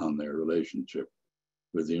hedging on their relationship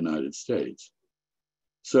with the United States.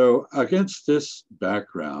 So against this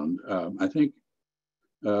background, I think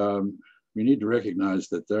we need to recognize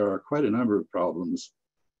that there are quite a number of problems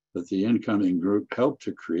that the incoming group helped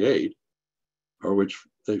to create, or which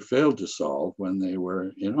they failed to solve when they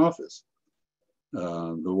were in office.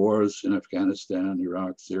 The wars in Afghanistan,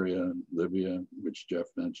 Iraq, Syria, Libya, which Jeff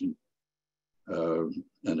mentioned,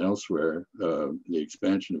 and elsewhere, the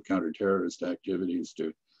expansion of counterterrorist activities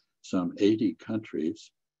to some 80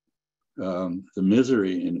 countries, the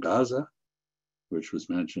misery in Gaza, which was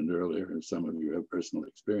mentioned earlier, and some of you have personal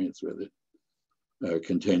experience with it,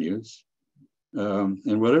 continues.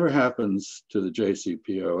 And whatever happens to the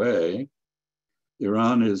JCPOA,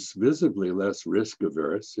 Iran is visibly less risk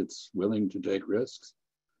averse. It's willing to take risks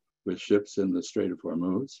with ships in the Strait of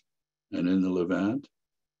Hormuz and in the Levant.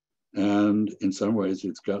 And in some ways,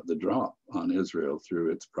 it's got the drop on Israel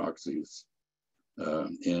through its proxies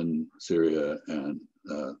in Syria and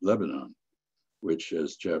Lebanon, which,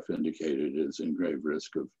 as Jeff indicated, is in grave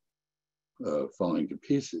risk of falling to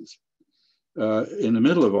pieces. In the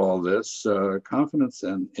middle of all this, confidence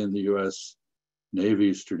in the US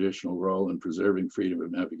Navy's traditional role in preserving freedom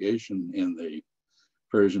of navigation in the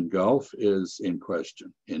Persian Gulf is in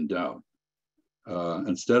question, in doubt.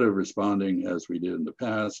 Instead of responding as we did in the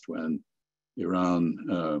past when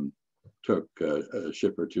Iran took a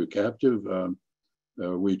ship or two captive,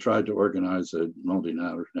 we tried to organize a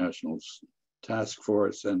multinational task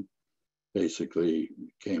force and basically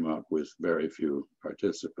came up with very few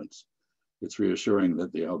participants. It's reassuring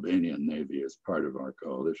that the Albanian Navy is part of our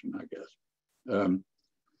coalition, I guess.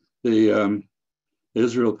 The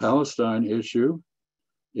Israel-Palestine issue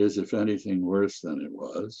is, if anything, worse than it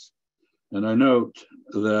was. And I note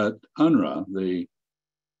that UNRWA, the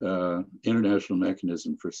international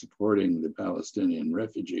mechanism for supporting the Palestinian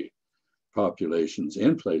refugee populations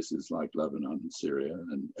in places like Lebanon and Syria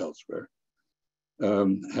and elsewhere,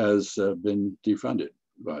 has been defunded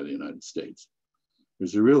by the United States.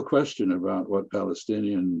 There's a real question about what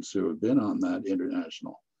Palestinians who have been on that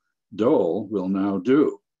international dole will now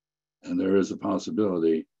do. And there is a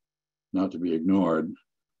possibility, not to be ignored,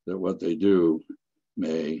 that what they do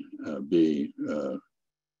may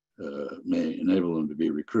enable them to be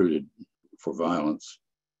recruited for violence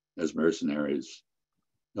as mercenaries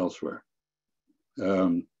elsewhere.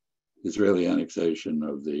 Israeli annexation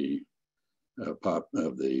of the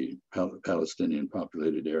Palestinian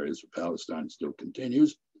populated areas of Palestine still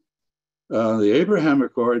continues. The Abraham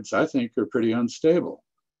Accords, I think, are pretty unstable.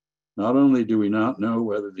 Not only do we not know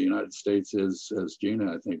whether the United States is, as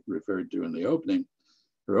Gina, I think, referred to in the opening,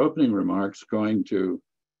 her opening remarks, going to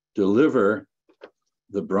deliver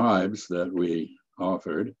the bribes that we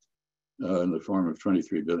offered in the form of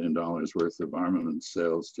 $23 billion worth of armament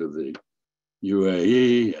sales to the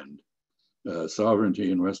UAE and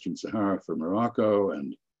sovereignty in Western Sahara for Morocco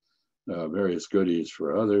and various goodies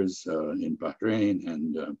for others in Bahrain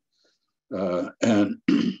and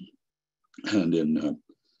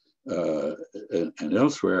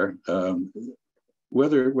elsewhere.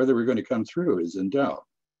 Whether we're going to come through is in doubt.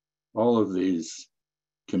 All of these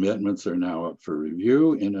commitments are now up for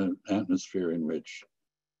review in an atmosphere in which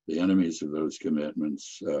the enemies of those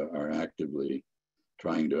commitments are actively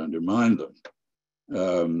trying to undermine them.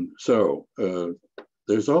 So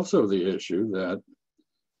there's also the issue that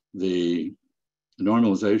the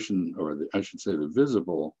normalization, or I should say the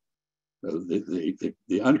visible,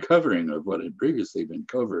 the uncovering of what had previously been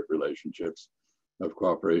covert relationships of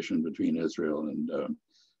cooperation between Israel and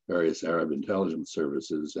various Arab intelligence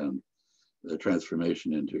services and the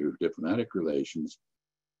transformation into diplomatic relations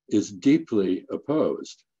is deeply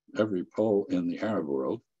opposed. Every poll in the Arab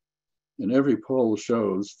world, and every poll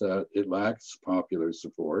shows that it lacks popular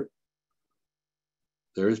support.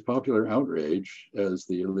 There is popular outrage as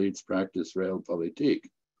the elites practice realpolitik.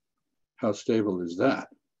 How stable is that?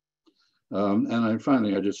 And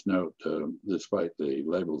finally, I just note, despite the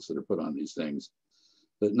labels that are put on these things,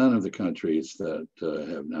 that none of the countries that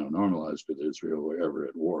have now normalized with Israel were ever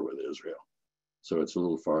at war with Israel. So it's a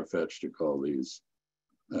little far-fetched to call these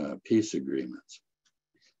peace agreements.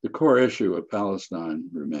 The core issue of Palestine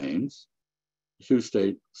remains. The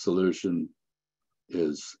two-state solution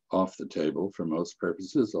is off the table for most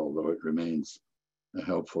purposes, although it remains a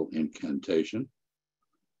helpful incantation.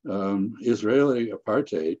 Israeli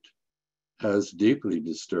apartheid has deeply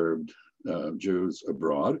disturbed Jews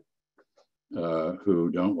abroad who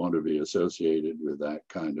don't want to be associated with that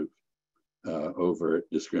kind of overt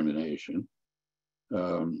discrimination.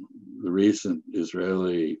 The recent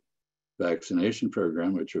Israeli vaccination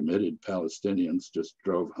program, which omitted Palestinians, just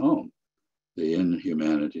drove home the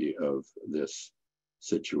inhumanity of this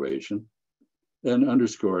situation and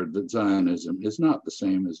underscored that Zionism is not the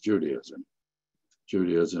same as Judaism.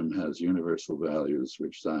 Judaism has universal values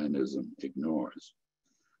which Zionism ignores.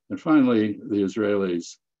 And finally, the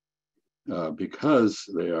Israelis, because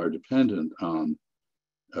they are dependent on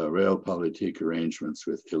realpolitik arrangements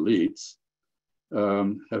with elites,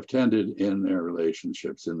 have tended in their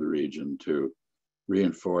relationships in the region to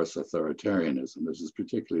reinforce authoritarianism. This is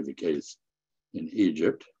particularly the case in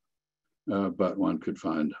Egypt, but one could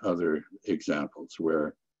find other examples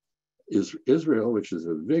where Israel, which is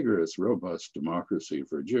a vigorous, robust democracy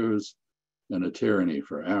for Jews and a tyranny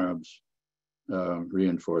for Arabs,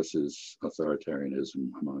 reinforces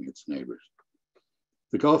authoritarianism among its neighbors.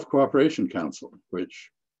 The Gulf Cooperation Council, which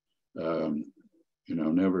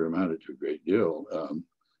never amounted to a great deal,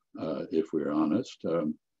 if we're honest,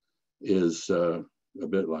 is a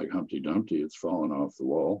bit like Humpty Dumpty. It's fallen off the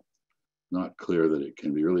wall. Not clear that it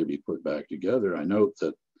can really be put back together. I note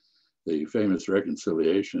that the famous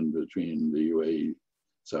reconciliation between the UAE,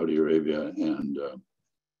 Saudi Arabia, and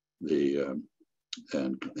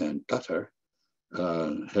Qatar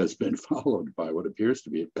has been followed by what appears to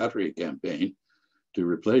be a Qatari campaign to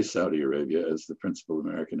replace Saudi Arabia as the principal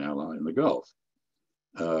American ally in the Gulf.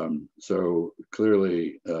 So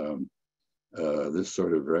clearly, this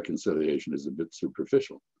sort of reconciliation is a bit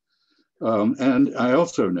superficial. And I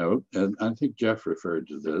also note, and I think Jeff referred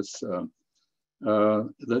to this,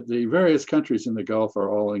 that the various countries in the Gulf are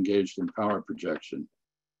all engaged in power projection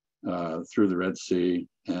through the Red Sea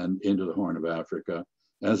and into the Horn of Africa,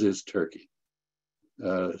 as is Turkey.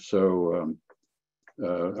 Of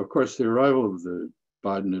course, the arrival of the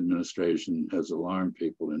Biden administration has alarmed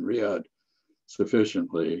people in Riyadh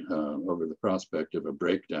sufficiently over the prospect of a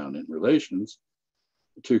breakdown in relations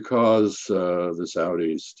to cause the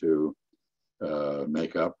Saudis to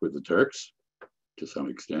make up with the Turks to some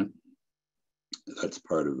extent. That's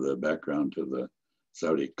part of the background to the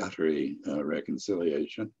Saudi-Qatari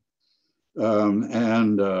reconciliation.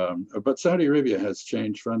 But Saudi Arabia has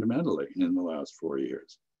changed fundamentally in the last 4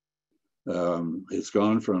 years. It's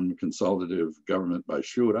gone from consultative government by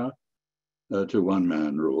shura to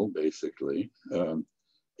one-man rule, basically.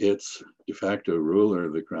 Its de facto ruler,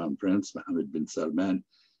 the Crown Prince, Mohammed bin Salman,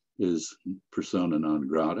 is persona non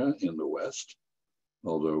grata in the West,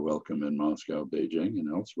 although welcome in Moscow, Beijing, and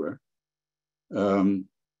elsewhere.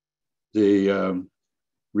 The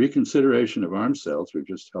reconsideration of arms sales, we've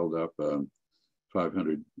just held up a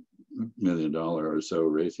 $500 million or so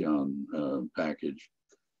Raytheon package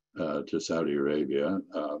to Saudi Arabia.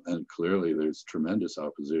 And clearly there's tremendous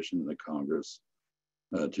opposition in the Congress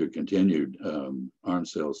to continued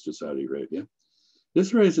arms sales to Saudi Arabia.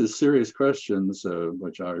 This raises serious questions,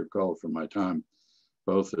 which I recall from my time,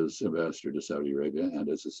 both as ambassador to Saudi Arabia and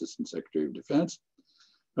as Assistant Secretary of Defense,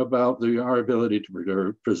 about our ability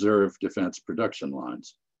to preserve defense production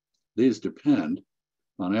lines. These depend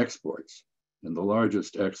on exports, and the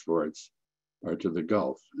largest exports are to the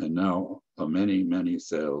Gulf. And now many, many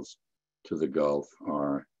sales to the Gulf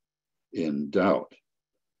are in doubt.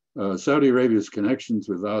 Saudi Arabia's connections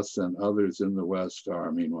with us and others in the West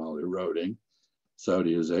are meanwhile eroding.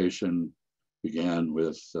 Saudization began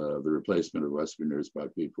with the replacement of Westerners by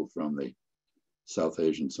people from the South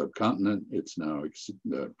Asian subcontinent. It's now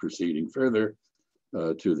proceeding further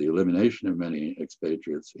to the elimination of many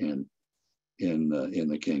expatriates in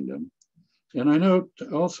the kingdom. And I note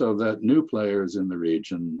also that new players in the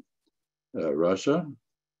region, Russia,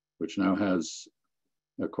 which now has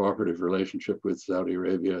a cooperative relationship with Saudi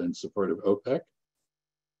Arabia in support of OPEC,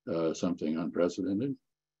 something unprecedented,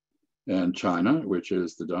 and China, which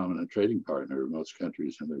is the dominant trading partner of most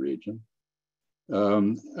countries in the region,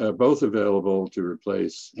 both available to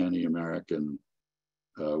replace any American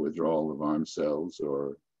withdrawal of arms sales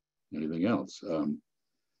or anything else.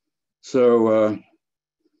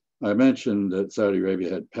 I mentioned that Saudi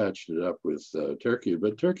Arabia had patched it up with Turkey,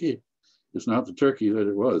 but Turkey is not the Turkey that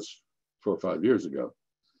it was 4 or 5 years ago.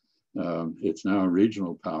 It's now a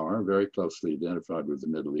regional power, very closely identified with the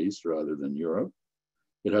Middle East rather than Europe.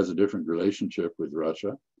 It has a different relationship with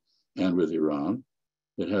Russia and with Iran.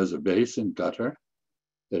 It has a base in Qatar.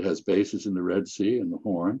 It has bases in the Red Sea and the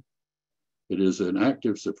Horn. It is an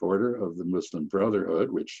active supporter of the Muslim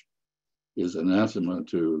Brotherhood, which is anathema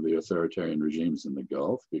to the authoritarian regimes in the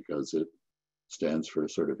Gulf because it stands for a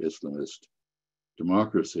sort of Islamist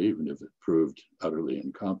democracy, even if it proved utterly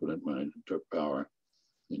incompetent when it took power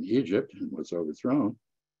in Egypt and was overthrown.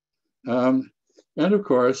 And of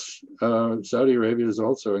course, Saudi Arabia is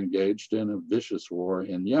also engaged in a vicious war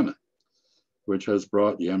in Yemen, which has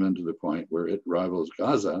brought Yemen to the point where it rivals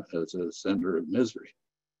Gaza as a center of misery.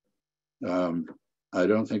 I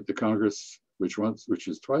don't think the Congress, which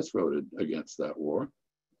has twice voted against that war,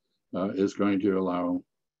 is going to allow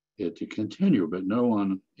it to continue, but no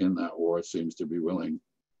one in that war seems to be willing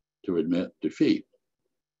to admit defeat,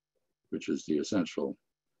 which is the essential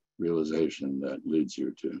realization that leads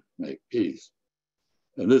you to make peace.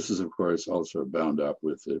 And this is, of course, also bound up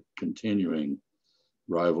with the continuing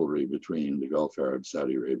rivalry between the Gulf Arabs,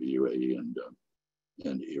 Saudi Arabia, UAE,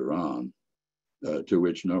 and Iran, to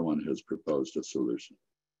which no one has proposed a solution.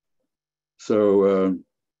 So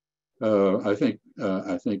I think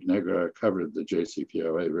Negar covered the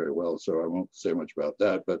JCPOA very well, so I won't say much about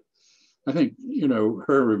that. But I think, you know,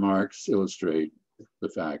 her remarks illustrate the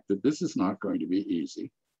fact that this is not going to be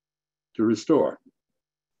easy to restore.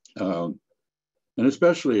 And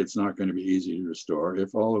especially it's not going to be easy to restore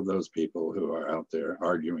if all of those people who are out there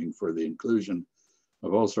arguing for the inclusion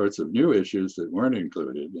of all sorts of new issues that weren't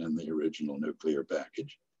included in the original nuclear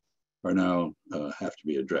package are now have to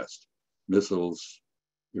be addressed. Missiles,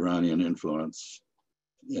 Iranian influence,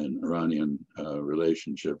 and Iranian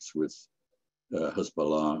relationships with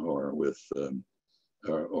Hezbollah or with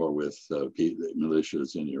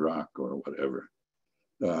militias in Iraq or whatever.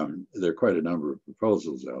 There are quite a number of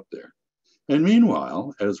proposals out there. And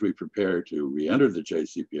meanwhile, as we prepare to re-enter the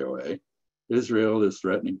JCPOA, Israel is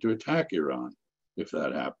threatening to attack Iran if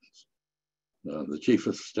that happens. The chief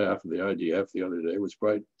of staff of the IDF the other day was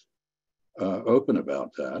quite open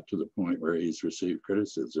about that, to the point where he's received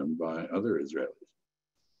criticism by other Israelis.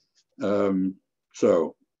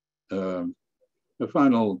 The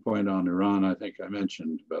final point on Iran, I think I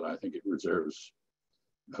mentioned, but I think it deserves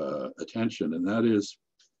attention, and that is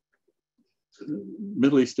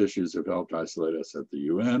Middle East issues have helped isolate us at the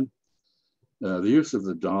UN. The use of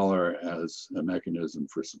the dollar as a mechanism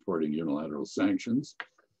for supporting unilateral sanctions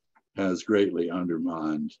has greatly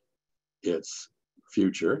undermined its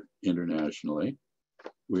future internationally.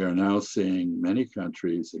 We are now seeing many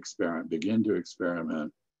countries begin to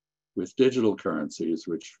experiment with digital currencies,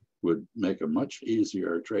 which would make a much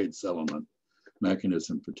easier trade settlement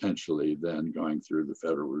mechanism potentially than going through the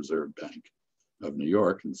Federal Reserve Bank of New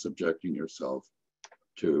York and subjecting yourself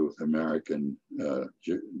to American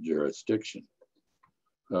jurisdiction.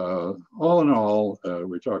 All in all,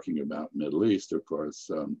 we're talking about Middle East, of course.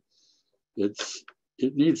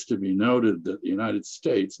 It needs to be noted that the United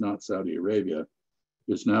States, not Saudi Arabia,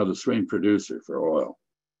 is now the swing producer for oil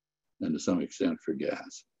and to some extent for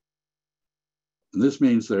gas. And this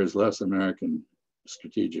means there's less American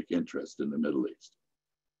strategic interest in the Middle East.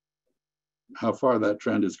 How far that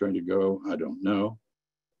trend is going to go, I don't know,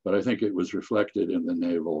 but I think it was reflected in the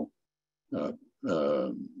naval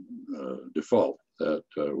default that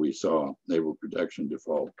we saw, naval protection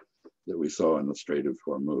default that we saw in the Strait of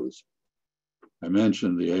Hormuz. I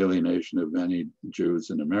mentioned the alienation of many Jews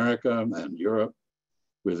in America and Europe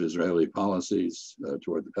with Israeli policies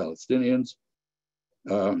toward the Palestinians.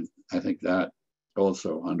 I think that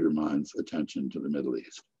also undermines attention to the Middle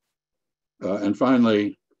East. And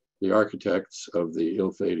finally, the architects of the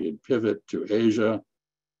ill-fated pivot to Asia,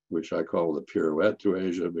 which I call the pirouette to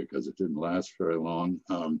Asia because it didn't last very long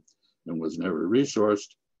and was never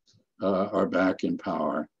resourced, are back in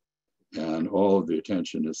power. And all of the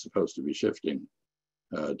attention is supposed to be shifting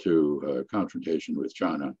to confrontation with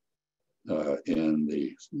China in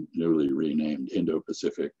the newly renamed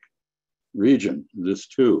Indo-Pacific region. This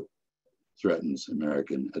too threatens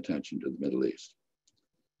American attention to the Middle East.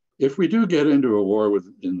 If we do get into a war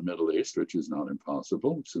in the Middle East, which is not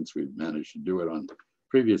impossible since we've managed to do it on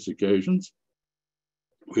previous occasions,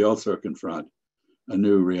 we also confront a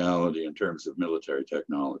new reality in terms of military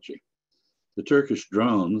technology. The Turkish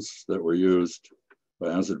drones that were used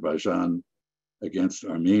by Azerbaijan against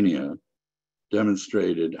Armenia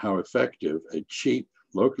demonstrated how effective a cheap,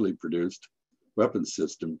 locally produced weapons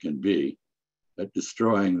system can be at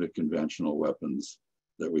destroying the conventional weapons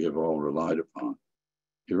that we have all relied upon.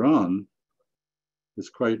 Iran is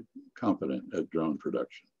quite competent at drone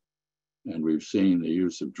production. And we've seen the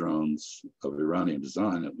use of drones of Iranian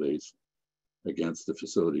design, at least, against the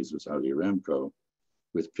facilities of Saudi Aramco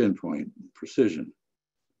with pinpoint precision.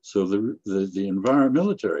 So the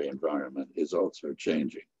military environment is also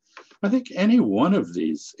changing. I think any one of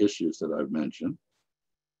these issues that I've mentioned,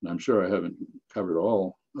 and I'm sure I haven't covered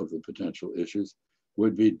all of the potential issues,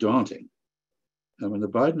 would be daunting. And when the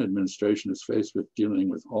Biden administration is faced with dealing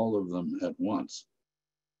with all of them at once.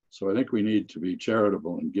 So I think we need to be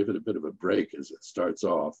charitable and give it a bit of a break as it starts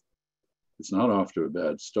off. It's not off to a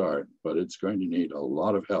bad start, but it's going to need a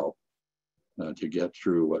lot of help to get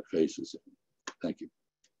through what faces it. Thank you.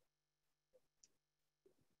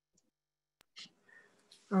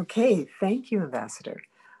 Okay, thank you, Ambassador.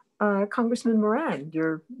 Congressman Moran,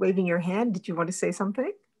 you're waving your hand. Did you want to say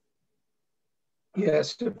something?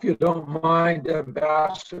 Yes, if you don't mind,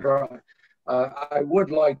 Ambassador, I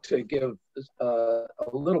would like to give a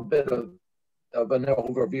little bit of an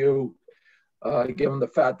overview, given the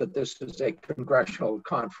fact that this is a congressional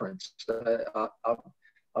conference.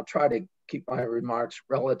 I'll try to keep my remarks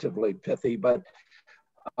relatively pithy, but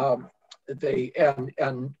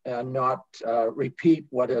not repeat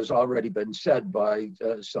what has already been said by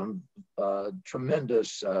some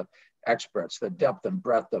tremendous experts. The depth and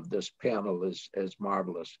breadth of this panel is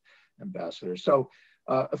marvelous, Ambassador. So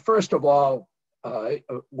first of all,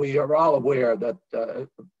 we are all aware that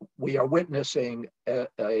we are witnessing a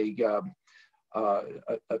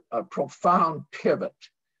profound pivot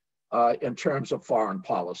in terms of foreign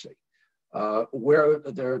policy, where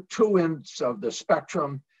there are two ends of the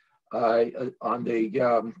spectrum. On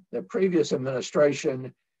the previous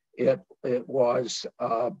administration, it was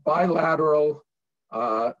bilateral,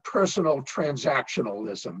 personal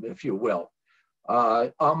transactionalism, if you will,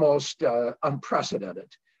 almost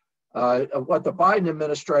unprecedented. What the Biden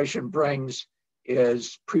administration brings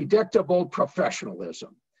is predictable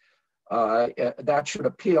professionalism. That should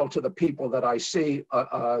appeal to the people that I see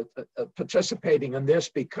participating in this,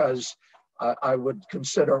 because I would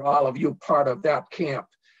consider all of you part of that camp.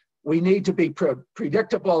 We need to be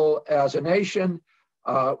predictable as a nation.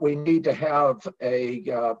 We need to have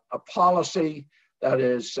a policy that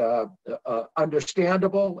is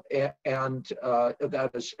understandable and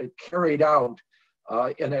that is carried out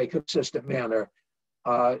in a consistent manner.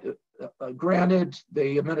 Granted,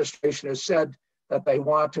 the administration has said that they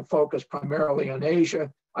want to focus primarily on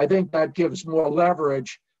Asia. I think that gives more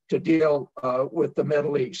leverage to deal with the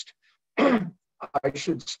Middle East. I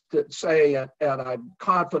should say, and I'm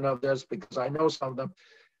confident of this because I know some of them,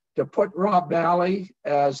 to put Rob Malley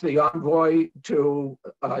as the envoy to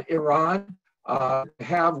Iran,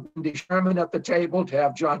 have Wendy Sherman at the table, to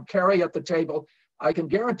have John Kerry at the table. I can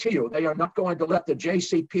guarantee you they are not going to let the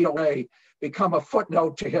JCPOA become a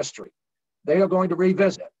footnote to history. They are going to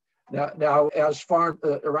revisit it. Now, as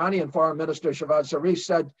Iranian Foreign Minister Javad Zarif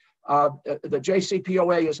said, the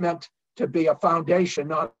JCPOA is meant to be a foundation,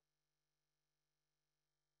 not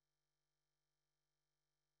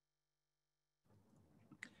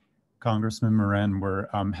Congressman Moran, we're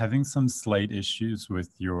having some slight issues with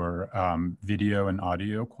your video and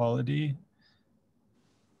audio quality.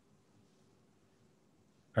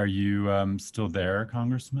 Are you still there,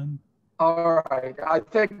 Congressman? All right, I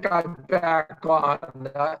think I'm back on.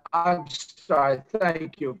 I'm sorry.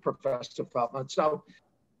 Thank you, Professor Feltman. So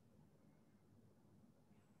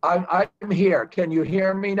I'm here. Can you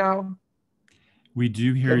hear me now? We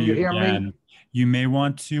do hear you hear again. Me? You may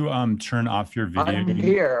want to turn off your video. I'm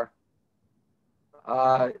here.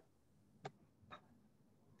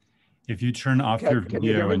 If you turn off your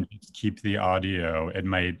video and just keep the audio, it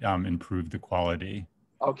might improve the quality.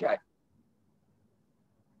 Okay.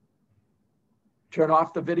 Turn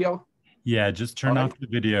off the video? Yeah, just turn off the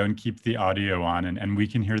video and keep the audio on, and we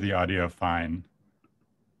can hear the audio fine.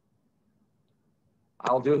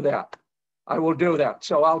 I'll do that. I will do that.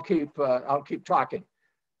 So I'll keep talking.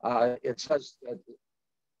 It says,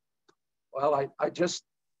 well, I just,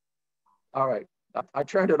 all right. I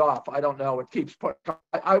turned it off. I don't know. It keeps putting.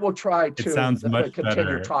 I will try to it sounds much continue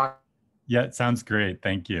better. Talking. Yeah, it sounds great.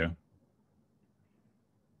 Thank you.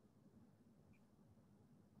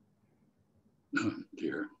 Oh,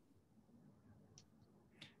 dear.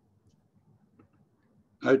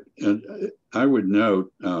 I would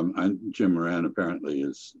note, Jim Moran apparently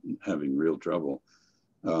is having real trouble.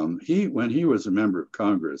 When he was a member of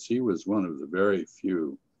Congress, he was one of the very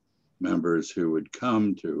few members who would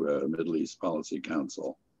come to a Middle East Policy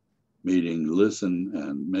Council meeting, listen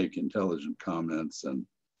and make intelligent comments and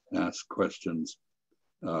ask questions.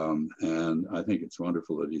 And I think it's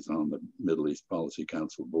wonderful that he's on the Middle East Policy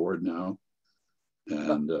Council board now.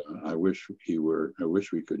 And I wish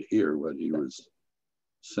we could hear what he was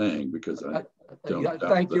saying, because I don't doubt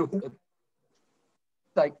thank you.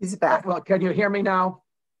 He's back. Well, can you hear me now?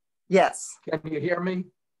 Yes. Can you hear me?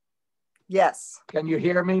 Yes. Can you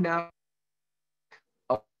hear me now?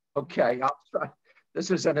 Okay, I'll try. This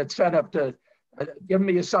is an incentive to give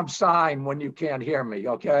me some sign when you can't hear me,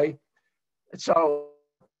 okay? So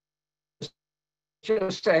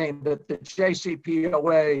just saying that the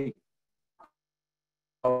JCPOA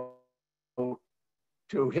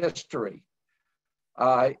to history.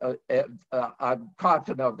 I'm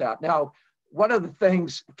confident of that. Now, one of the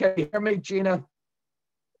things, can you hear me, Gina?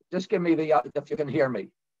 Just give me the, if you can hear me.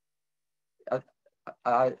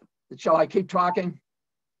 Shall I keep talking?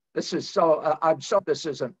 This is so, I'm so this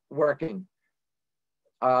isn't working.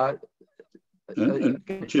 Jim,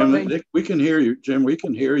 we can hear you. Jim, we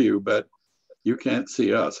can hear you, but you can't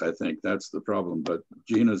see us. I think that's the problem, but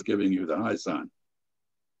Gina's giving you the high sign.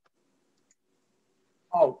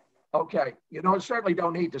 Oh, okay. You certainly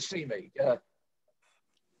don't need to see me.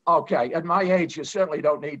 Okay, at my age, you certainly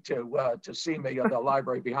don't need to see me in the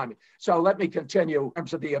library behind me. So let me continue in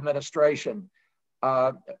terms of the administration.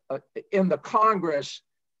 in the Congress,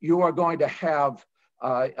 you are going to have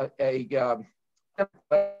a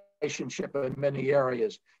relationship in many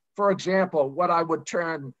areas. For example, what I would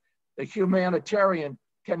term the humanitarian,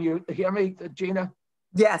 can you hear me, Gina?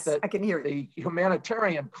 Yes, I can hear you. The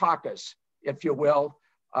humanitarian caucus, if you will,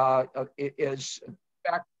 is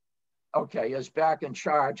back in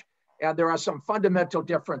charge. And there are some fundamental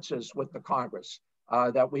differences with the Congress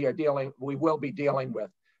that we will be dealing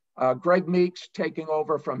with. Greg Meeks taking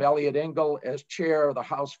over from Elliot Engel as chair of the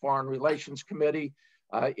House Foreign Relations Committee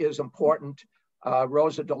is important.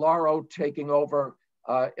 Rosa DeLauro taking over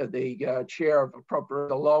the chair of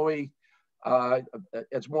Appropriate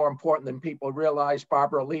it's more important than people realize.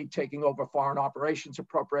 Barbara Lee taking over Foreign Operations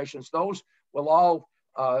Appropriations. Those will all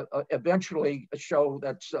eventually show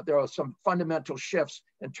that there are some fundamental shifts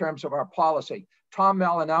in terms of our policy. Tom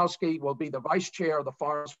Malinowski will be the vice chair of the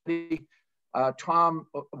Foreign Committee. Tom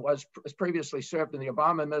was previously served in the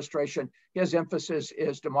Obama administration. His emphasis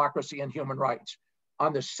is democracy and human rights.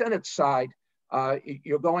 On the Senate side,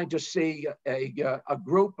 you're going to see a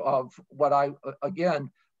group of what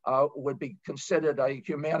would be considered a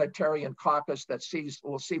humanitarian caucus that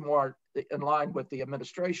will see more in line with the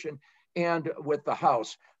administration and with the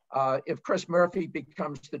House. If Chris Murphy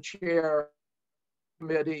becomes the chair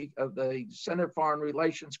committee of the Senate Foreign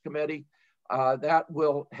Relations Committee, that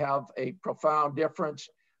will have a profound difference.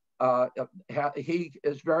 He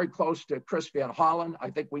is very close to Chris Van Hollen. I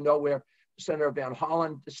think we know where Senator Van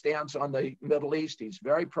Hollen stands on the Middle East. He's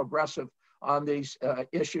very progressive on these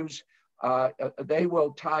issues. They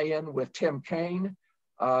will tie in with Tim Kaine,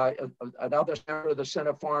 another senator of the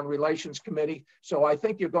Senate Foreign Relations Committee. So I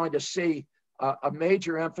think you're going to see a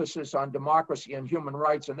major emphasis on democracy and human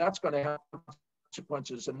rights, and that's going to have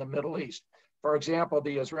consequences in the Middle East. For example,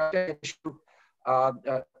 the Israeli issue,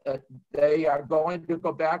 they are going to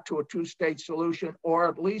go back to a two-state solution, or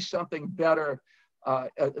at least something better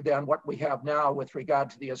than what we have now with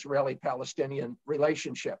regard to the Israeli-Palestinian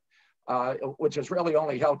relationship, which is really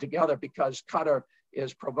only held together because Qatar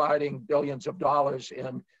is providing billions of dollars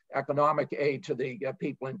in economic aid to the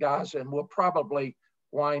people in Gaza, and will probably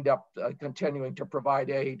wind up continuing to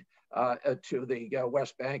provide aid to the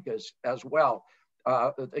West Bank as well.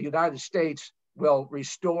 The United States will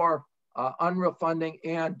restore UNRWA funding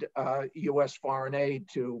and U.S. foreign aid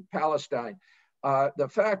to Palestine. The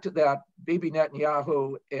fact that Bibi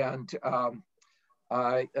Netanyahu and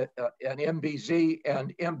MBZ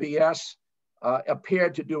and MBS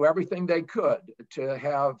appeared to do everything they could to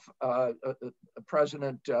have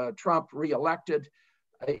President Trump reelected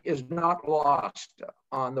is not lost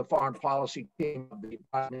on the foreign policy team of the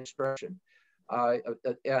administration.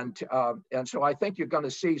 And so I think you're going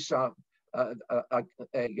to see some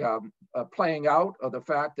playing out of the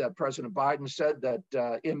fact that President Biden said that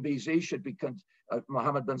MBZ should be,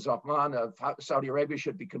 Mohammed bin Salman of Saudi Arabia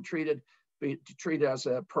should be treated as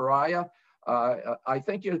a pariah. I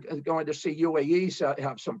think you're going to see UAEs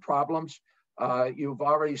have some problems. You've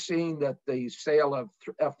already seen that the sale of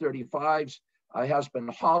F-35s has been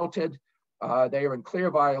halted. They are in clear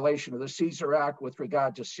violation of the Caesar Act with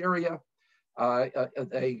regard to Syria.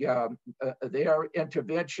 Their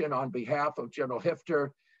intervention on behalf of General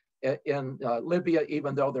Hifter in Libya,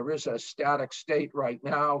 even though there is a static state right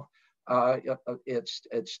now, it's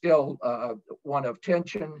still one of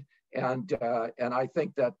tension, and I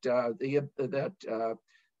think that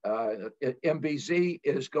MBZ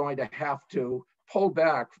is going to have to pull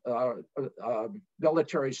back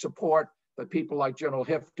military support for people like General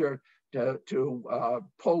Hifter to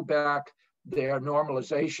pull back their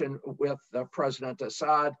normalization with President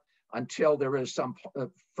Assad until there is some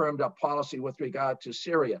firmed up policy with regard to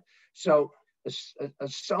Syria. So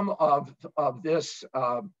some of this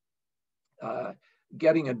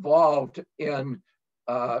getting involved in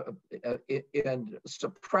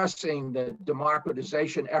suppressing the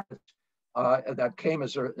democratization efforts that came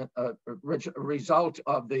as a result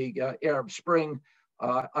of the Arab Spring,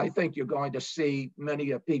 I think you're going to see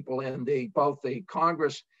many people in both the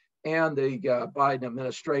Congress and the Biden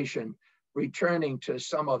administration returning to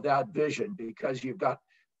some of that vision, because you've got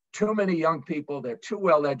too many young people, they're too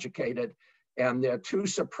well educated, and they're too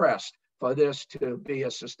suppressed for this to be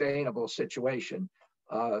a sustainable situation.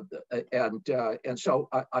 And so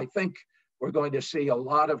I think we're going to see a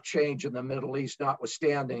lot of change in the Middle East,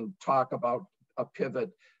 notwithstanding talk about a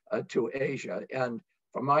pivot to Asia. And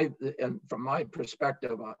from my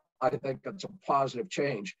perspective, I think it's a positive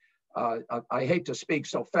change. I hate to speak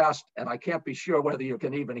so fast, and I can't be sure whether you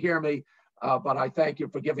can even hear me, but I thank you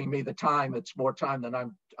for giving me the time. It's more time than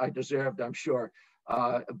I deserved, I'm sure.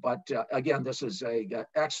 But again, this is an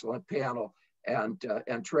excellent panel, and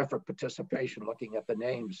terrific participation looking at the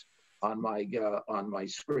names on my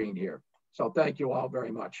screen here. So thank you all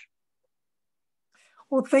very much.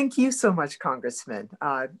 Well, thank you so much, Congressman.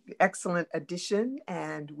 Excellent addition,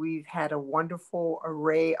 and we've had a wonderful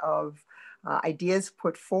array of ideas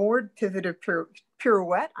put forward, pivot or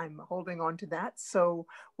pirouette. I'm holding on to that. So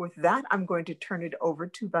with that, I'm going to turn it over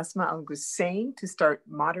to Basma Al-Hussein to start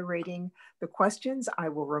moderating the questions. I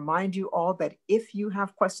will remind you all that if you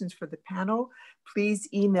have questions for the panel, please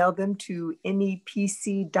email them to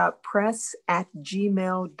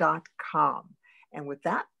mepc.press@gmail.com. And with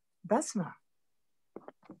that, Basma.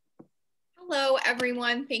 Hello,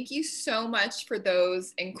 everyone. Thank you so much for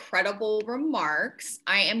those incredible remarks.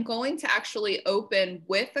 I am going to actually open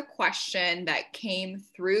with a question that came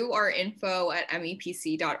through our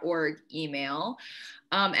info@mepc.org email.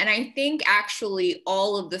 And I think actually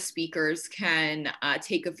all of the speakers can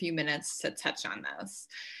take a few minutes to touch on this.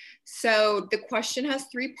 So the question has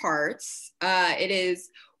three parts. It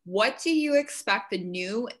is, what do you expect the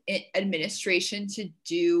new administration to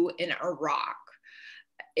do in Iraq?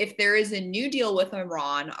 If there is a new deal with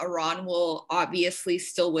Iran, Iran will obviously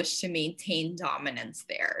still wish to maintain dominance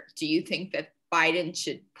there. Do you think that Biden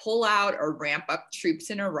should pull out or ramp up troops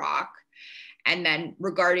in Iraq? And then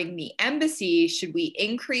regarding the embassy, should we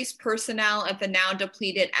increase personnel at the now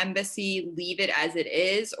depleted embassy, leave it as it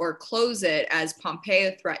is, or close it as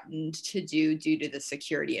Pompeo threatened to do due to the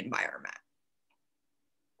security environment?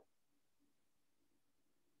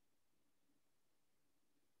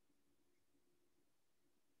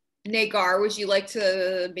 Negar, would you like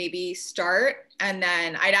to maybe start? And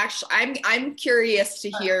then I'm curious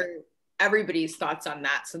to hear everybody's thoughts on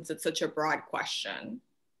that since it's such a broad question.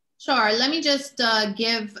 Sure. Let me just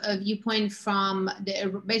give a viewpoint from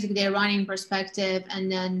basically the Iranian perspective,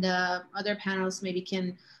 and then the other panelists maybe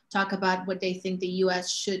can talk about what they think the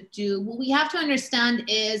U.S. should do. What we have to understand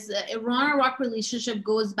is the Iran-Iraq relationship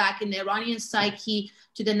goes back in the Iranian psyche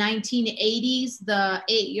to the 1980s, the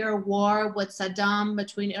 8-year war with Saddam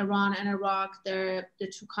between Iran and Iraq. They're the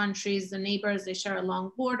two countries, the neighbors, they share a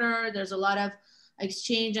long border. There's a lot of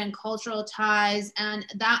exchange and cultural ties. And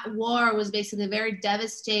that war was basically very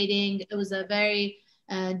devastating. It was a very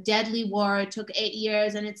deadly war. It took 8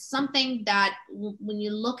 years. And it's something that when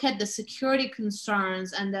you look at the security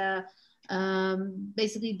concerns and the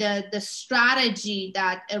basically the strategy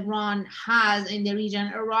that Iran has in the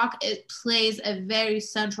region, Iraq, it plays a very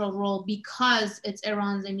central role because it's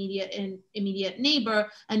Iran's immediate neighbor,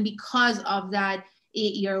 and because of that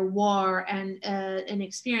 8-year war and an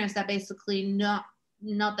experience that basically not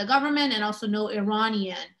the government and also no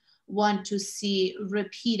Iranian want to see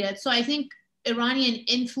repeated. So I think Iranian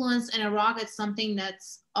influence in Iraq is something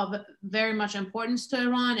that's of very much importance to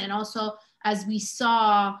Iran. And also, as we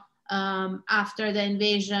saw after the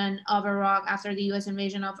invasion of Iraq, after the US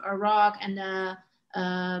invasion of Iraq and the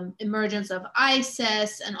emergence of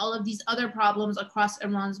ISIS and all of these other problems across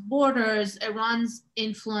Iran's borders, Iran's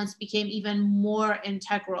influence became even more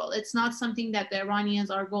integral. It's not something that the Iranians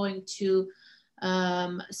are going to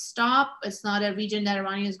stop. It's not a region that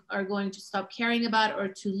Iranians are going to stop caring about or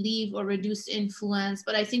to leave or reduce influence.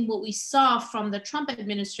 But I think what we saw from the Trump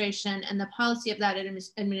administration and the policy of that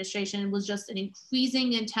administration was just an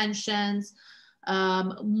increasing in tensions,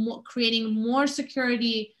 creating more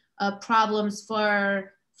security problems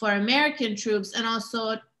for American troops, and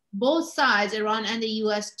also both sides, Iran and the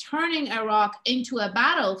US, turning Iraq into a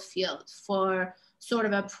battlefield for sort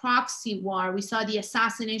of a proxy war. We saw the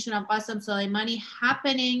assassination of Qasem Soleimani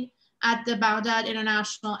happening at the Baghdad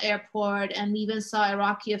International Airport, and we even saw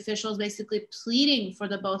Iraqi officials basically pleading for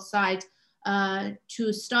the both sides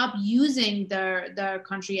to stop using their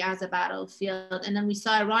country as a battlefield. And then we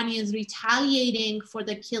saw Iranians retaliating for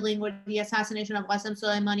the killing or the assassination of Qasem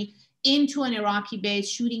Soleimani into an Iraqi base,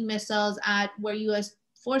 shooting missiles at where US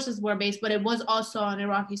forces were based, but it was also on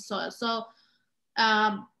Iraqi soil. So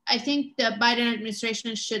I think the Biden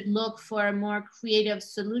administration should look for a more creative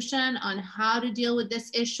solution on how to deal with this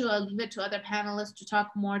issue. I'll leave it to other panelists to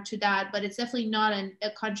talk more to that, but it's definitely not a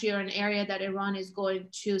country or an area that Iran is going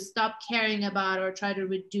to stop caring about or try to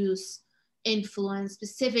reduce influence,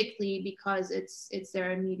 specifically because it's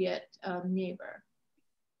their immediate neighbor.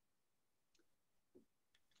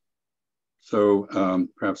 So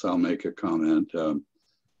perhaps I'll make a comment.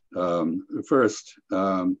 First,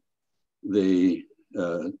 the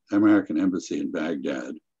American embassy in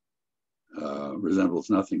Baghdad resembles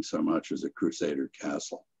nothing so much as a Crusader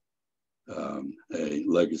castle, a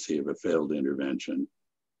legacy of a failed intervention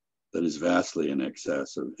that is vastly in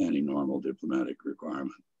excess of any normal diplomatic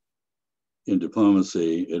requirement. In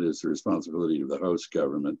diplomacy, it is the responsibility of the host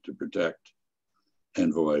government to protect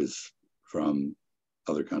envoys from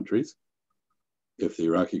other countries. If the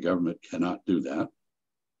Iraqi government cannot do that,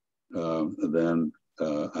 then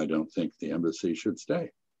I don't think the embassy should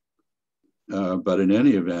stay. But in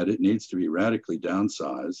any event, it needs to be radically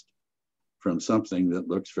downsized from something that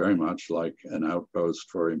looks very much like an outpost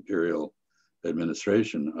for imperial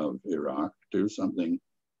administration of Iraq to something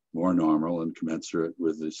more normal and commensurate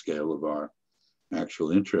with the scale of our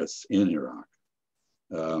actual interests in Iraq.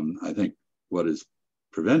 I think what is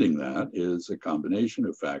preventing that is a combination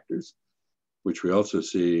of factors, which we also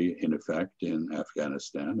see in effect in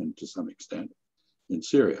Afghanistan and to some extent in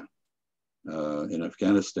Syria. In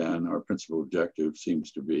Afghanistan, our principal objective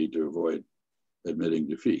seems to be to avoid admitting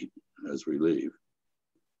defeat as we leave.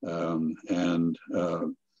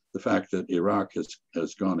 The fact that Iraq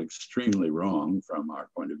has gone extremely wrong from our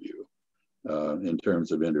point of view in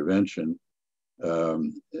terms of intervention,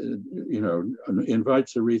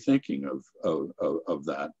 invites a rethinking of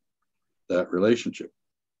that relationship.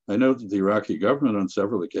 I know that the Iraqi government on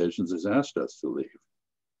several occasions has asked us to leave,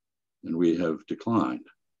 and we have declined.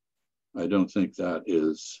 I don't think that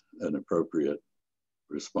is an appropriate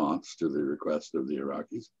response to the request of the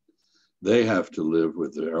Iraqis. They have to live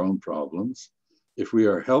with their own problems. If we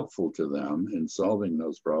are helpful to them in solving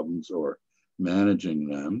those problems or managing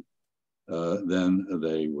them, then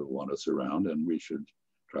they will want us around and we should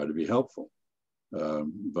try to be helpful.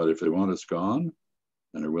 But if they want us gone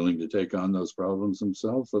and are willing to take on those problems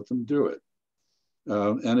themselves, let them do it.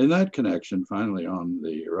 And in that connection, finally, on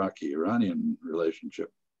the Iraqi-Iranian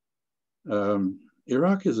relationship,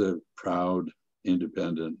 Iraq is a proud,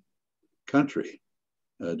 independent country.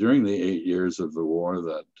 During the 8 years of the war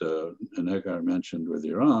that Negar mentioned with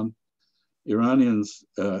Iran, Iraqis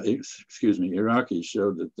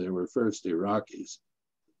showed that they were first Iraqis,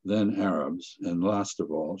 then Arabs, and last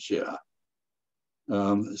of all, Shia.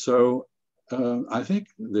 I think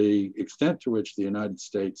the extent to which the United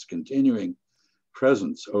States' continuing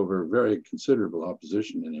presence over very considerable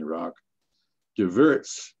opposition in Iraq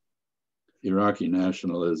diverts Iraqi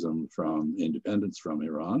nationalism from independence from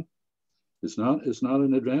Iran is not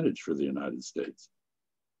an advantage for the United States.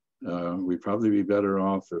 We'd probably be better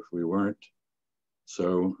off if we weren't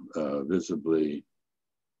so visibly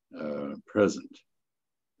present.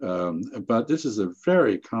 But this is a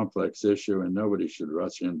very complex issue, and nobody should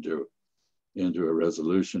rush into a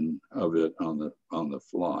resolution of it on the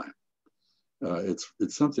fly.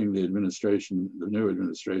 It's something the new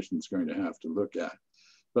administration is going to have to look at.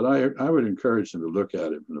 But I would encourage them to look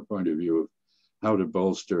at it from the point of view of how to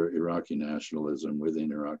bolster Iraqi nationalism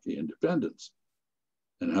within Iraqi independence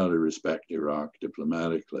and how to respect Iraq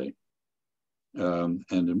diplomatically and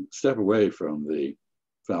to step away from the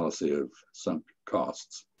fallacy of sunk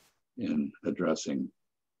costs in addressing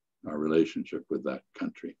our relationship with that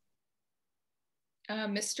country.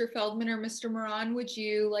 Mr. Feldman or Mr. Moran, would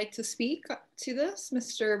you like to speak to this?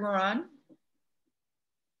 Mr. Moran?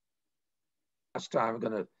 Last time I'm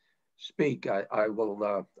going to speak, I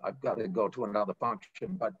will, I've got to go to another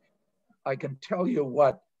function, but I can tell you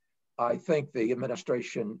what I think the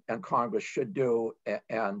administration and Congress should do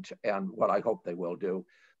and what I hope they will do.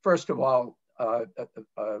 First of all,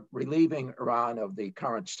 relieving Iran of the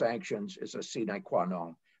current sanctions is a sine qua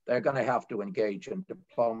non. They're going to have to engage in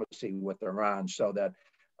diplomacy with Iran so that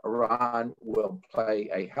Iran will play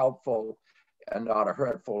a helpful and not a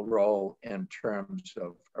hurtful role in terms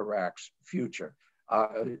of Iraq's future.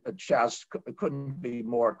 Chaz couldn't be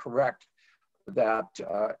more correct that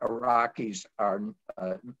Iraqis are,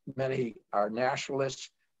 many are nationalists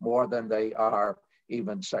more than they are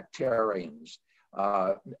even sectarians.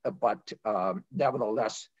 But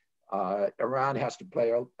nevertheless, Iran has to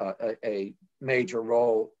play a major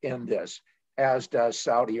role in this, as does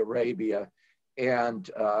Saudi Arabia and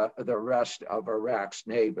the rest of Iraq's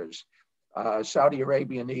neighbors. Saudi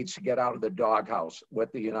Arabia needs to get out of the doghouse with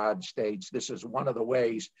the United States. This is one of the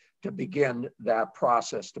ways to begin that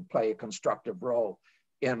process to play a constructive role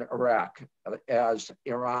in Iraq, as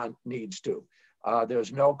Iran needs to.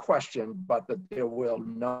 There's no question but that there will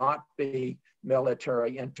not be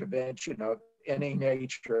military intervention of any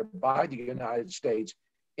nature by the United States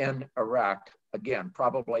in Iraq again,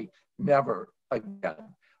 probably never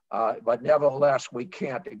again. But nevertheless, we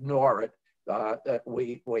can't ignore it.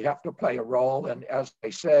 We have to play a role, and as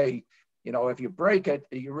they say, you know, if you break it,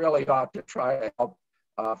 you really ought to try to help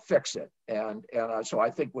fix it. And so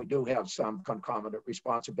I think we do have some concomitant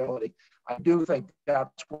responsibility. I do think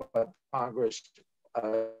that's what Congress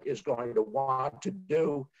is going to want to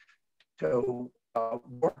do, to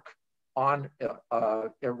work on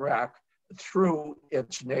Iraq through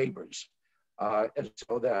its neighbors, and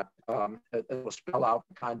so that it will spell out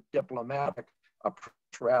the kind of diplomatic approach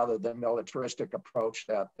rather than militaristic approach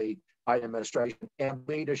that the Biden administration and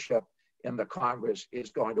leadership in the Congress is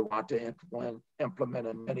going to want to implement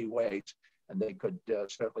in many ways. And they could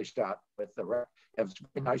certainly start with the rest. It's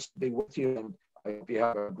been nice to be with you, and I hope you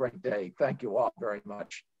have a great day. Thank you all very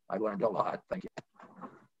much. I learned a lot. Thank you.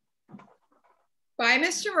 Bye,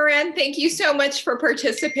 Mr. Moran. Thank you so much for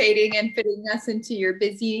participating and fitting us into your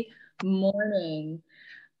busy morning.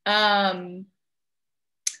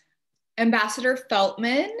 Ambassador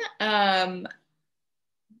Feltman,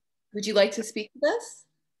 would you like to speak to this?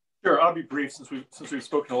 Sure, I'll be brief since we've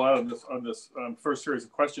spoken a lot on this first series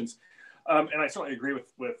of questions. And I certainly agree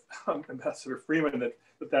with Ambassador Freeman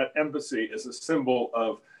that embassy is a symbol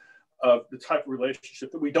of the type of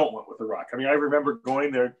relationship that we don't want with Iraq. I mean, I remember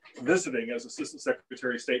going there visiting as Assistant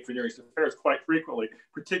Secretary of State for Near East Affairs quite frequently,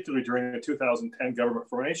 particularly during the 2010 government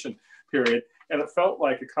formation period. And it felt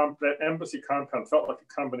like that embassy compound felt like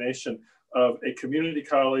a combination of a community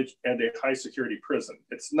college and a high security prison.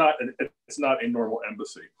 It's not a normal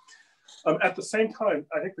embassy. At the same time,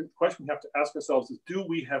 I think the question we have to ask ourselves is, do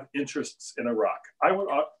we have interests in Iraq? I would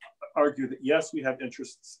argue that yes, we have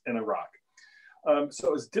interests in Iraq.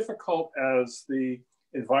 So as difficult as the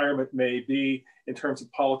environment may be in terms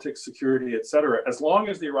of politics, security, et cetera, as long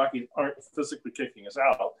as the Iraqis aren't physically kicking us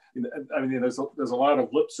out, I mean, there's a lot of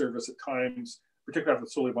lip service at times, particularly after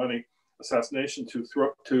the Soleimani assassination,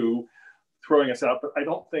 to throwing us out. But I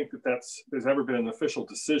don't think that there's ever been an official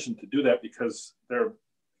decision to do that, because there are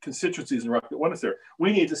constituencies in Iraq that want us there.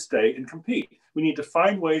 We need to stay and compete. We need to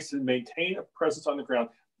find ways to maintain a presence on the ground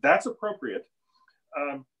that's appropriate,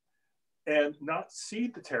 and not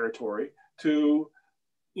cede the territory to,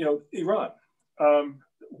 Iran.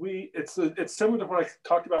 It's similar to what I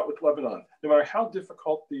talked about with Lebanon. No matter how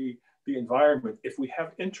difficult the environment, if we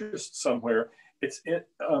have interest somewhere,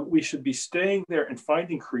 we should be staying there and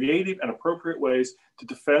finding creative and appropriate ways to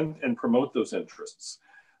defend and promote those interests,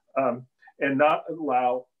 and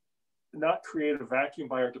not create a vacuum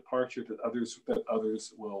by our departure that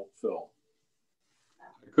others will fill.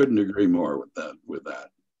 I couldn't agree more with that.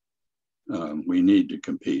 We need to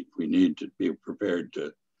compete. We need to be prepared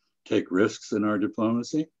to take risks in our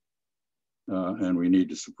diplomacy, and we need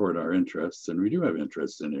to support our interests. And we do have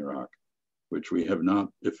interests in Iraq, which we have not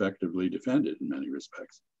effectively defended in many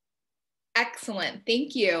respects. Excellent,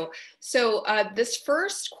 thank you. So this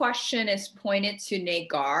first question is pointed to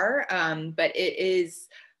Negar, but it is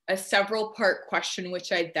a several-part question,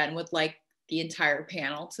 which I then would like the entire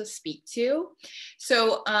panel to speak to.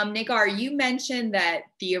 So Negar, you mentioned that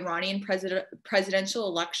the Iranian presidential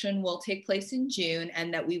election will take place in June,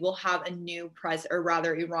 and that we will have a new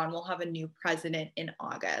Iran will have a new president in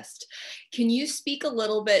August. Can you speak a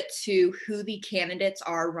little bit to who the candidates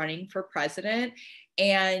are running for president?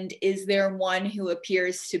 And is there one who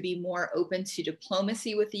appears to be more open to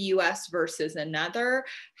diplomacy with the US versus another?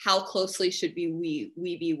 How closely should we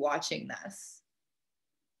be watching this?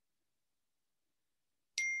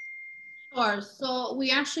 Sure. So we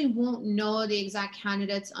actually won't know the exact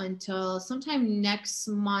candidates until sometime next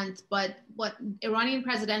month. But what Iranian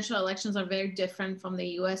presidential elections are very different from the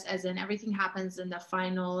US, as in everything happens in the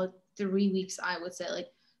final 3 weeks, I would say. Like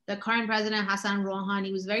the current president, Hassan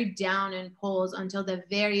Rouhani, was very down in polls until the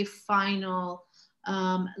very final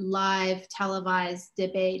live televised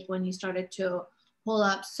debate when he started to pull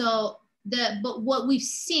up. So but what we've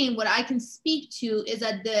seen, what I can speak to, is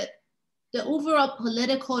that the overall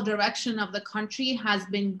political direction of the country has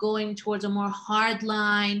been going towards a more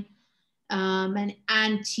hardline and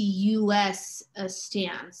anti-US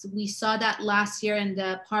stance. We saw that last year in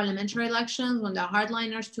the parliamentary elections when the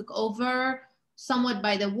hardliners took over, somewhat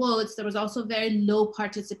by the votes. There was also very low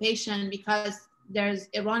participation because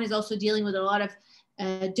Iran is also dealing with a lot of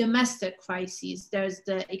domestic crises. There's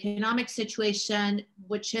the economic situation,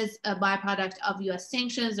 which is a byproduct of US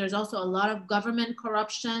sanctions. There's also a lot of government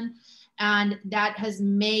corruption, and that has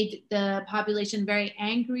made the population very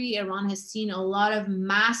angry. Iran has seen a lot of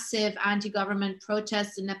massive anti-government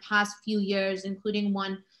protests in the past few years, including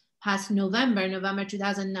one past November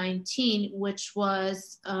 2019, which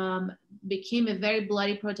became a very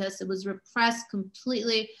bloody protest. It was repressed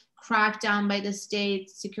completely, cracked down by the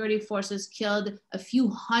state. Security forces killed a few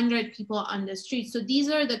hundred people on the streets. So these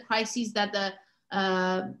are the crises that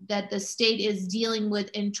the state is dealing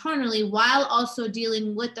with internally, while also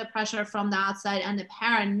dealing with the pressure from the outside and the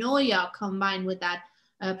paranoia combined with that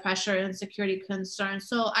pressure and security concerns.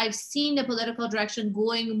 So I've seen the political direction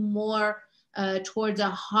going more towards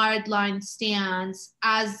a hardline stance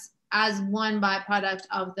as one byproduct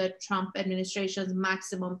of the Trump administration's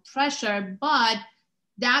maximum pressure. But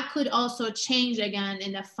that could also change again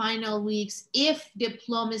in the final weeks if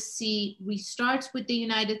diplomacy restarts with the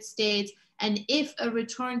United States, and if a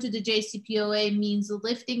return to the JCPOA means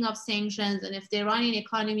lifting of sanctions, and if the Iranian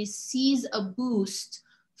economy sees a boost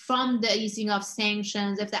from the easing of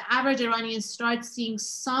sanctions, if the average Iranian starts seeing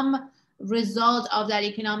some result of that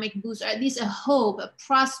economic boost, or at least a hope, a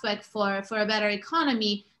prospect for a better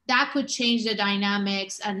economy, that could change the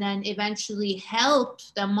dynamics and then eventually help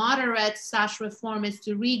the moderate/reformists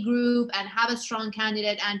to regroup and have a strong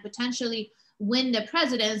candidate and potentially win the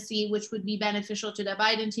presidency, which would be beneficial to the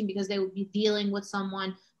Biden team because they would be dealing with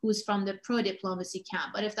someone who's from the pro-diplomacy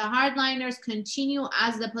camp. But if the hardliners continue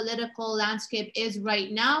as the political landscape is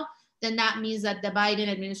right now, then that means that the Biden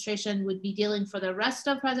administration would be dealing for the rest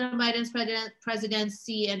of President Biden's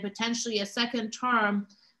presidency and potentially a second term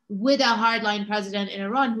with a hardline president in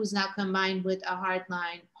Iran who's now combined with a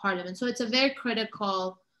hardline parliament. So it's a very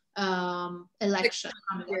critical election.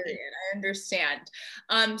 I understand.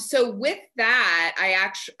 So with that,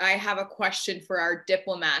 I have a question for our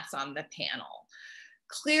diplomats on the panel.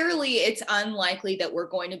 Clearly, it's unlikely that we're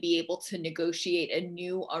going to be able to negotiate a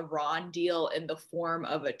new Iran deal in the form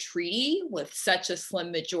of a treaty with such a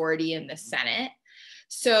slim majority in the Senate.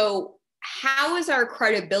 So how is our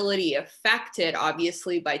credibility affected,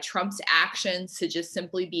 obviously, by Trump's actions to just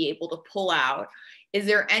simply be able to pull out? Is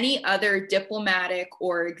there any other diplomatic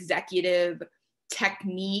or executive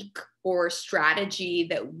technique or strategy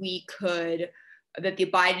that that the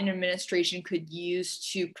Biden administration could use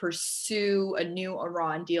to pursue a new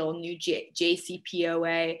Iran deal, new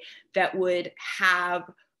JCPOA that would have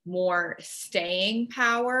more staying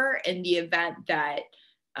power in the event that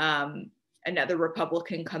another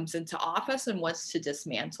Republican comes into office and wants to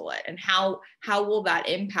dismantle it? And how will that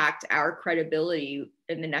impact our credibility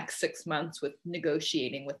in the next 6 months with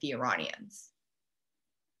negotiating with the Iranians?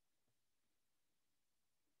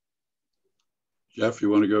 Jeff, you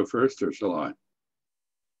want to go first or shall I?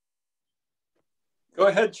 Go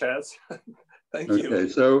ahead, Chaz. Thank you. Okay,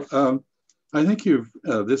 so I think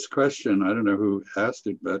this question, I don't know who asked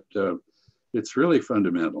it, but it's really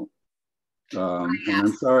fundamental. And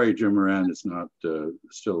I'm sorry Jim Moran is not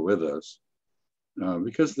still with us,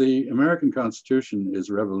 because the American Constitution is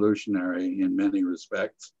revolutionary in many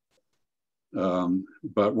respects.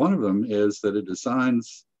 But one of them is that it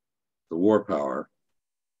assigns the war power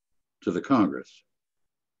to the Congress,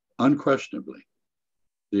 unquestionably.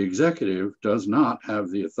 The executive does not have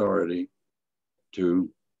the authority to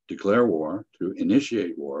declare war, to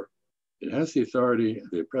initiate war. It has the authority,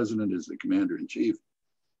 the president is the commander-in-chief,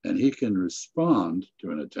 and he can respond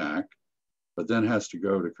to an attack, but then has to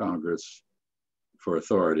go to Congress for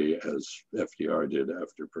authority, as FDR did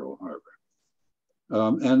after Pearl Harbor.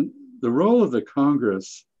 And the role of the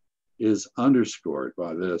Congress is underscored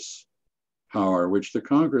by this power, which the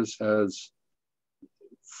Congress has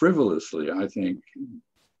frivolously, I think,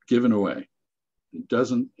 given away. It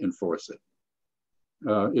doesn't enforce it.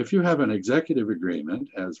 If you have an executive agreement,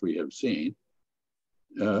 as we have seen,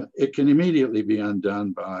 it can immediately be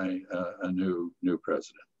undone by a new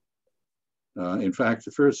president. In fact,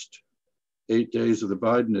 the first 8 days of the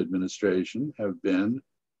Biden administration have been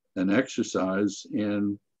an exercise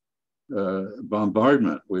in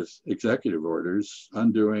bombardment with executive orders,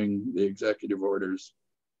 undoing the executive orders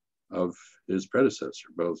of his predecessor,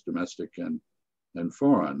 both domestic and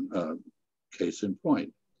foreign. Case in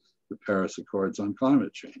point, the Paris Accords on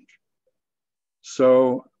climate change.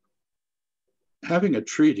 So having a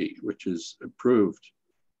treaty which is approved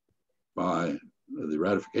by, the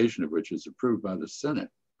ratification of which is approved by the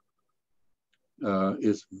Senate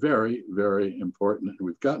is very, very important. And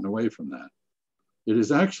we've gotten away from that. It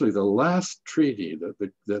is actually the last treaty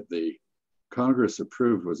that the Congress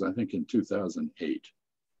approved was, I think, in 2008.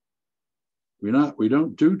 We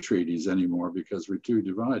don't do treaties anymore because we're too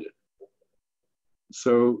divided.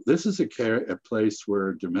 So this is a place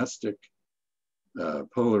where domestic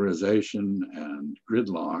polarization and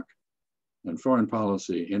gridlock and foreign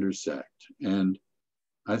policy intersect. And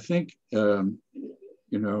I think,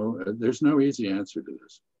 there's no easy answer to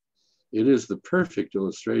this. It is the perfect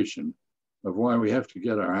illustration of why we have to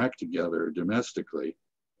get our act together domestically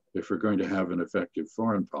if we're going to have an effective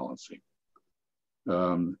foreign policy.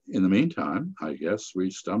 In the meantime, I guess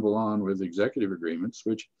we stumble on with executive agreements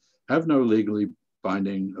which have no legally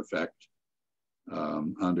binding effect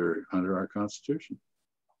under our Constitution.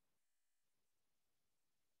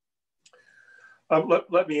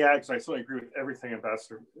 Let me add, because I certainly agree with everything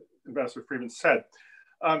Ambassador Freeman said.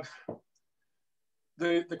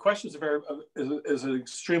 The question is an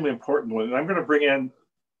extremely important one, and I'm going to bring in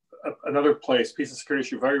another piece of security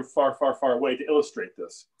issue very far, far, far away to illustrate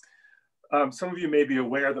this. Some of you may be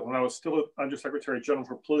aware that when I was still Undersecretary General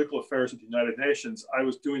for Political Affairs at the United Nations, I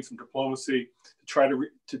was doing some diplomacy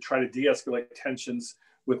to try to de-escalate tensions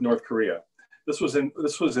with North Korea. This was in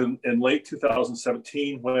late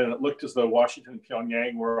 2017 when it looked as though Washington and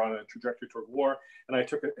Pyongyang were on a trajectory toward war, and I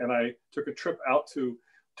took a trip out to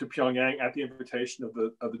Pyongyang at the invitation of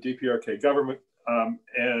the DPRK government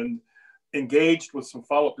and engaged with some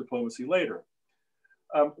follow-up diplomacy later.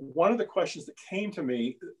 One of the questions that came to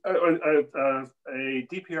me, a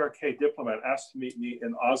DPRK diplomat asked to meet me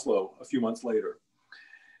in Oslo a few months later.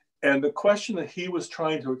 And the question that he was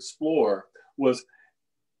trying to explore was,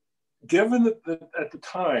 given that at the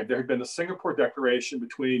time there had been a Singapore declaration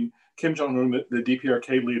between Kim Jong-un, the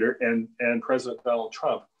DPRK leader, and President Donald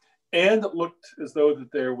Trump, and it looked as though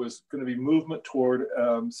that there was going to be movement toward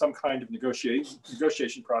some kind of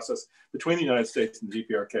negotiation process between the United States and the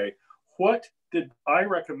DPRK, what did I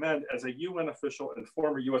recommend as a UN official and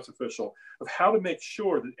former US official of how to make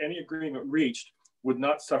sure that any agreement reached would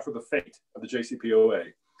not suffer the fate of the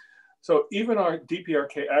JCPOA? So even our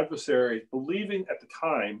DPRK adversaries, believing at the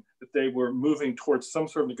time that they were moving towards some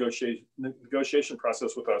sort of negotiation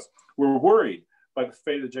process with us, were worried by the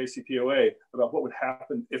fate of the JCPOA about what would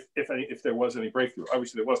happen if there was any breakthrough.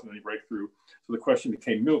 Obviously, there wasn't any breakthrough, so the question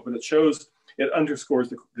became moot, but it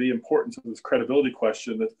underscores the importance of this credibility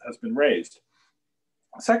question that has been raised.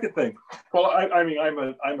 Second thing, well,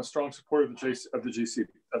 I'm a strong supporter of the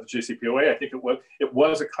JCPOA. I think it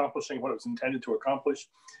was accomplishing what it was intended to accomplish,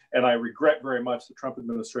 and I regret very much the Trump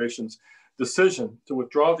administration's decision to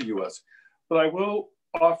withdraw the U.S. But I will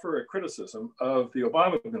offer a criticism of the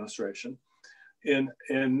Obama administration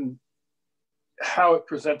in how it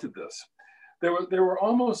presented this. There were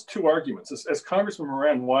almost two arguments, as Congressman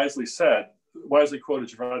Moran wisely quoted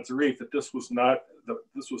Javad Zarif, that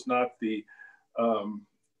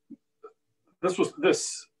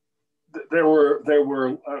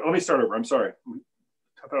let me start over, I'm sorry.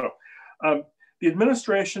 The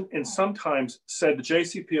administration sometimes said the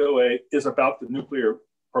JCPOA is about the nuclear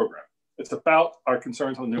program. It's about our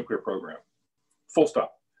concerns on the nuclear program, full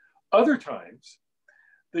stop. Other times,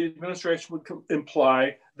 the administration would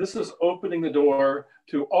imply this is opening the door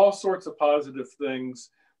to all sorts of positive things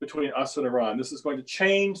between us and Iran. This is going to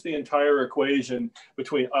change the entire equation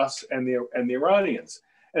between us and the Iranians.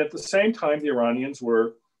 And at the same time, the Iranians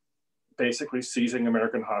were basically seizing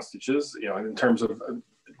American hostages, in terms of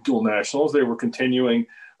dual nationals. They were continuing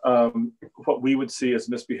what we would see as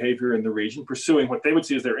misbehavior in the region, pursuing what they would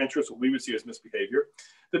see as their interests, what we would see as misbehavior.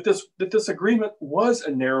 That this agreement was a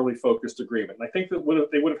narrowly focused agreement. And I think that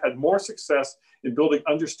they would have had more success in building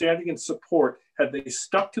understanding and support had they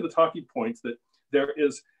stuck to the talking points that there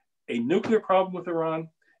is a nuclear problem with Iran,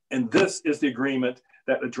 and this is the agreement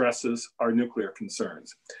that addresses our nuclear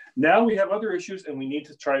concerns. Now we have other issues, and we need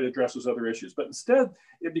to try to address those other issues. But instead,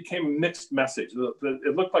 it became a mixed message.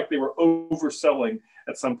 It looked like they were overselling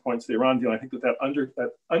at some points the Iran deal. I think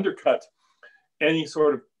that undercut any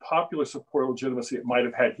sort of popular support legitimacy it might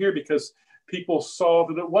have had here, because people saw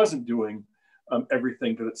that it wasn't doing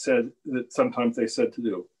everything that it said that sometimes they said to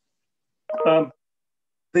do.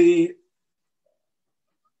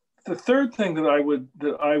 The third thing that I would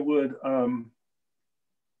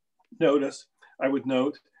note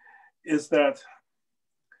is that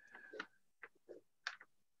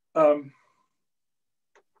I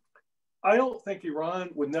don't think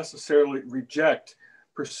Iran would necessarily reject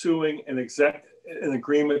pursuing an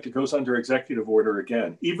agreement that goes under executive order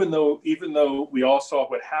again, even though we all saw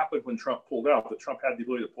what happened when Trump pulled out, that Trump had the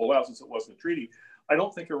ability to pull out since it wasn't a treaty. I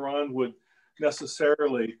don't think Iran would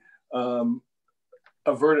necessarily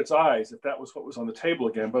avert its eyes if that was what was on the table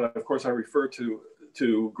again. But of course, I refer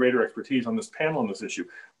to greater expertise on this panel on this issue.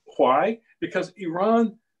 Why? Because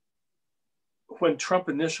Iran, when President Trump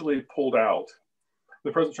initially pulled out,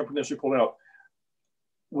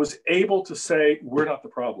 was able to say, we're not the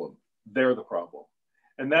problem, they're the problem.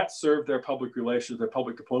 And that served their public relations, their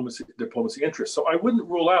public diplomacy interests. So I wouldn't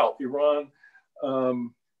rule out Iran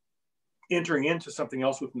entering into something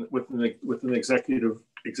else with an executive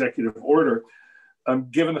order,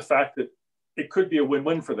 given the fact that it could be a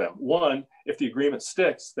win-win for them. One, if the agreement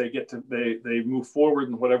sticks, they move forward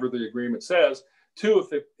in whatever the agreement says. Two,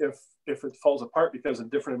 if it falls apart because a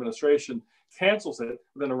different administration cancels it,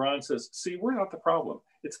 then Iran says, see, we're not the problem.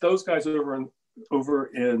 It's those guys over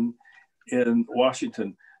in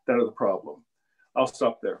Washington that are the problem. I'll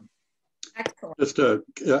stop there. Excellent. Just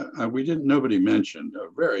nobody mentioned a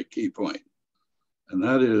very key point, and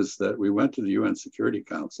that is that we went to the UN Security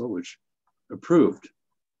Council, which approved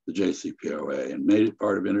the JCPOA and made it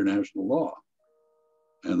part of international law.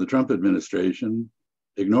 And the Trump administration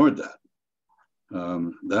ignored that.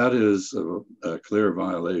 That is a clear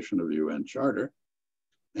violation of the UN Charter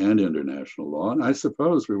and international law. And I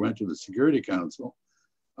suppose we went to the Security Council.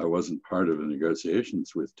 I wasn't part of the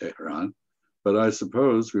negotiations with Tehran, but I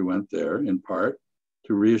suppose we went there in part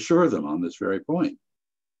to reassure them on this very point,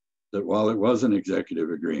 that while it was an executive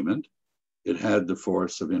agreement, it had the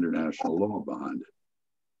force of international law behind it.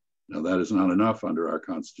 Now, that is not enough under our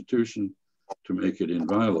Constitution to make it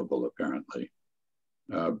inviolable, apparently.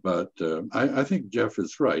 But I think Jeff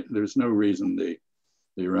is right. There's no reason the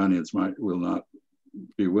Iranians will not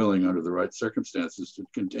be willing, under the right circumstances, to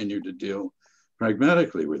continue to deal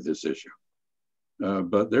pragmatically with this issue.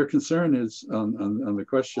 But their concern is on the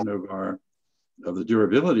question of the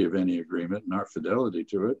durability of any agreement and our fidelity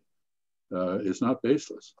to it is not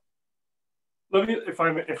baseless. Let me, if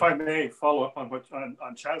I may, follow up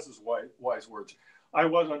on Chaz's wise words. I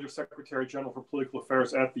was Under Secretary General for Political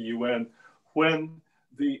Affairs at the UN when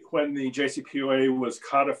the JCPOA was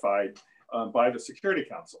codified by the Security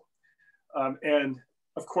Council, and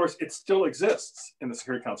of course it still exists in the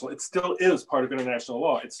Security Council. It still is part of international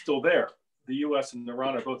law. It's still there. The U.S. and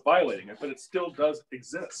Iran are both violating it, but it still does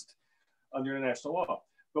exist under international law.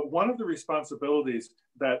 But one of the responsibilities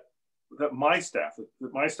that my staff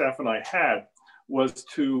and I had was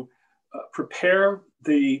to prepare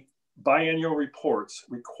the biannual reports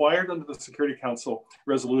required under the Security Council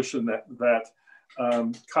resolution that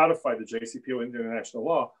codified the JCPOA into international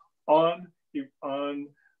law on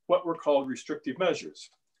what were called restrictive measures,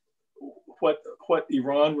 what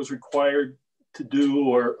Iran was required to do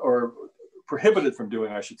or prohibited from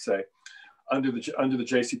doing, I should say, under the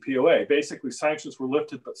JCPOA. Basically, sanctions were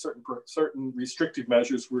lifted, but certain restrictive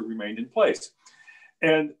measures remained in place.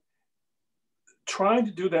 And trying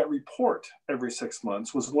to do that report every 6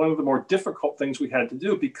 months was one of the more difficult things we had to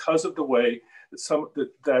do because of the way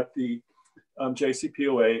that the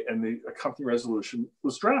JCPOA and the accompanying resolution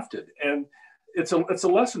was drafted. And it's a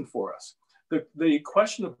lesson for us. The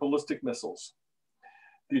question of ballistic missiles.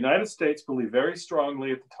 The United States believed very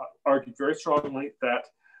strongly argued very strongly that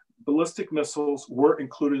ballistic missiles were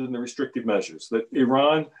included in the restrictive measures, that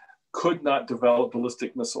Iran could not develop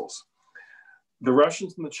ballistic missiles. The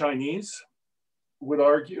Russians and the Chinese would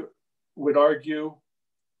argue,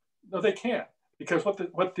 no, they can't, because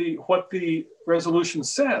what the resolution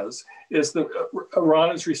says is that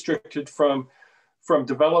Iran is restricted from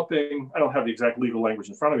developing, I don't have the exact legal language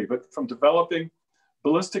in front of me, but from developing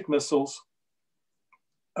ballistic missiles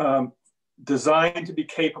designed to be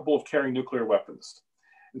capable of carrying nuclear weapons.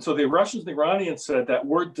 And so the Russians and the Iranians said that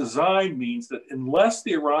word design means that unless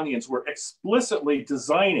the Iranians were explicitly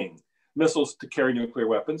designing missiles to carry nuclear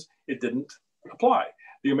weapons, it didn't apply.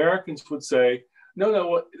 The Americans would say,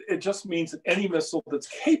 no, it just means that any missile that's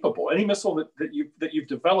capable, any missile that you've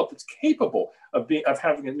developed that's capable of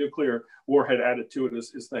having a nuclear warhead added to it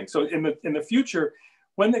is thing. So in the future,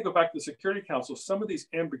 when they go back to the Security Council, some of these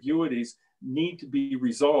ambiguities need to be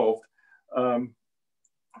resolved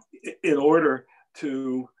in order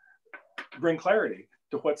to bring clarity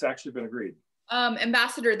to what's actually been agreed.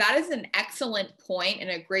 Ambassador, that is an excellent point and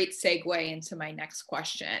a great segue into my next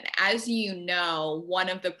question. As you know, one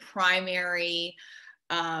of the primary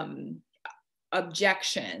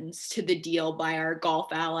objections to the deal by our Gulf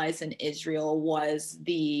allies in Israel was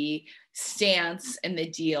the stance in the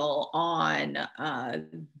deal on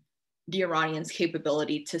the Iranians'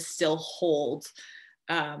 capability to still hold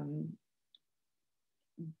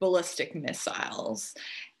ballistic missiles.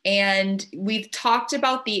 And we've talked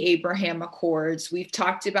about the Abraham Accords. We've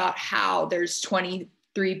talked about how there's $23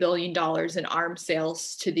 billion in arms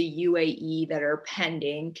sales to the UAE that are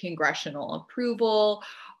pending congressional approval.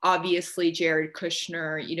 Obviously, Jared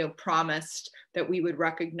Kushner, promised that we would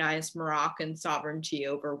recognize Moroccan sovereignty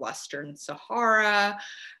over Western Sahara.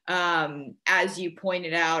 As you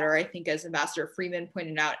pointed out, or I think as Ambassador Freeman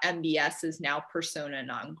pointed out, MBS is now persona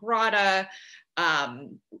non grata.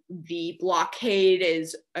 The blockade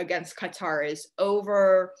against Qatar is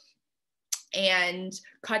over, and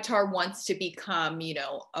Qatar wants to become,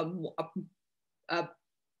 a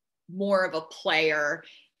more of a player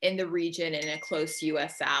in the region and a close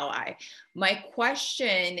U.S. ally. My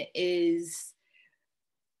question is,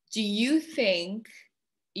 do you think,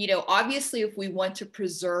 obviously if we want to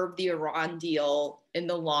preserve the Iran deal in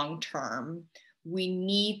the long term, we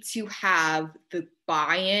need to have the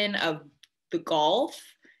buy-in of the Gulf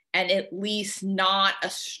and at least not a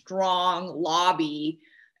strong lobby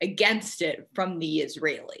against it from the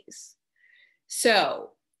Israelis. So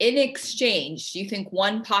in exchange, do you think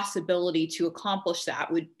one possibility to accomplish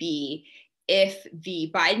that would be if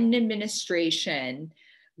the Biden administration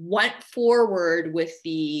went forward with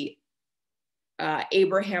the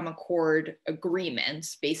Abraham Accord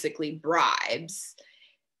agreements, basically bribes,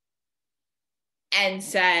 and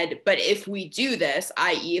said, but if we do this,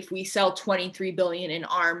 i.e. if we sell 23 billion in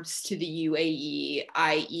arms to the UAE,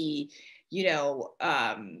 i.e.,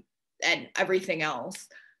 and everything else,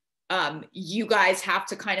 you guys have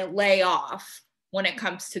to kind of lay off when it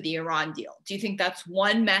comes to the Iran deal. Do you think that's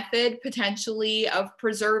one method potentially of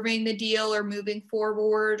preserving the deal or moving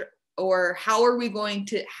forward? Or how are we going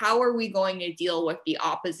to deal with the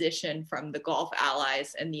opposition from the Gulf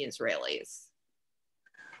allies and the Israelis?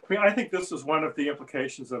 I mean, I think this is one of the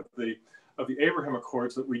implications of the Abraham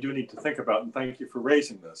Accords that we do need to think about, and thank you for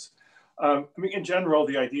raising this. I mean, in general,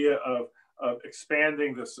 the idea of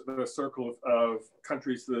expanding the circle of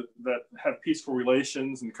countries that have peaceful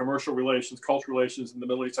relations and commercial relations, cultural relations in the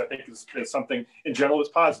Middle East, I think is something in general is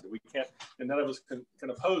positive. We can't, and none of us can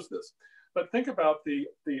oppose this. But think about the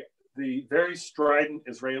very strident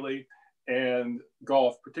Israeli and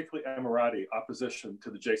Gulf, particularly Emirati, opposition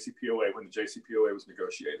to the JCPOA when the JCPOA was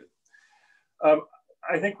negotiated.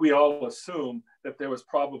 I think we all assume that there was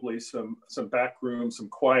probably some backroom, some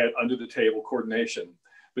quiet under the table coordination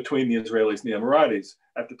between the Israelis and the Emiratis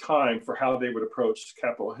at the time for how they would approach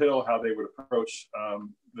Capitol Hill, how they would approach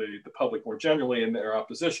the public more generally in their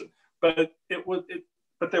opposition. But there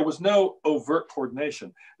was no overt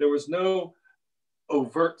coordination. There was no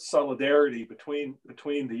overt solidarity between the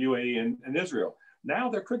UAE and Israel. Now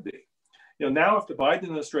there could be. Now if the Biden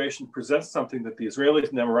administration presents something that the Israelis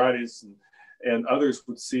and Emiratis and others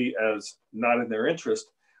would see as not in their interest,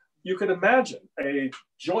 you could imagine a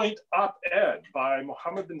joint op-ed by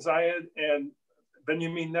Mohammed bin Zayed and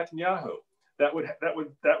Benjamin Netanyahu that would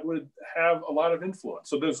have a lot of influence.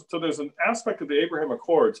 So there's an aspect of the Abraham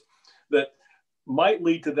Accords that might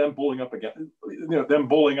lead to them bullying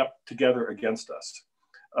up together against us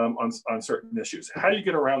on certain issues. How do you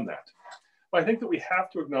get around that? Well, I think that we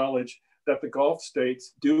have to acknowledge that the Gulf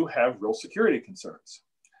states do have real security concerns.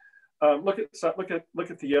 Look at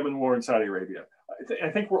the Yemen war in Saudi Arabia. I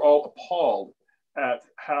think we're all appalled at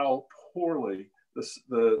how poorly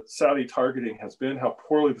the Saudi targeting has been, how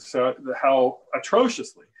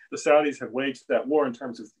atrociously the Saudis have waged that war in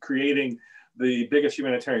terms of creating the biggest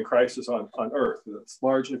humanitarian crisis on earth. It's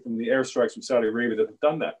largely from the airstrikes from Saudi Arabia that have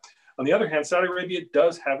done that. On the other hand, Saudi Arabia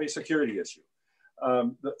does have a security issue.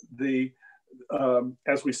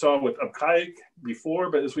 As we saw with Abqaiq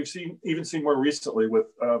before, but as we've even seen more recently with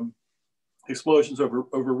explosions over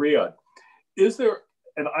Riyadh. Is there,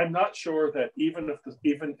 and I'm not sure that even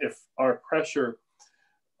if our pressure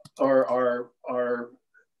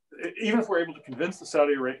even if we're able to convince the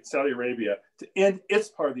Saudi Arabia to end its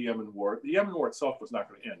part of the Yemen war itself was not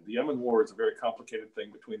going to end. The Yemen war is a very complicated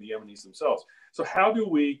thing between the Yemenis themselves. So how do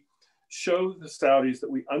we show the Saudis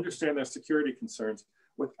that we understand their security concerns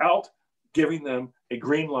without giving them a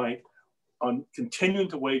green light on continuing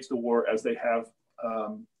to wage the war as they have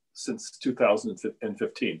since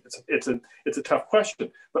 2015? It's a tough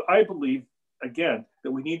question, but I believe, again,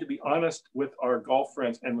 that we need to be honest with our Gulf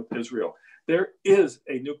friends and with Israel. There is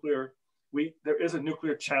a nuclear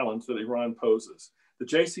challenge that Iran poses. The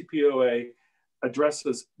JCPOA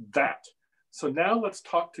addresses that. So now let's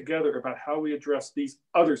talk together about how we address these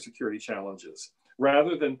other security challenges.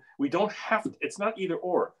 Rather than, we don't have to, it's not either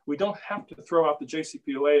or. We don't have to throw out the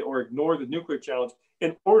JCPOA or ignore the nuclear challenge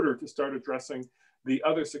in order to start addressing the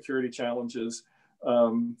other security challenges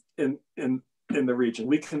in the region.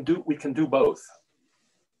 We can do both.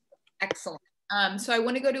 Excellent. So I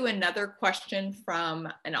want to go to another question from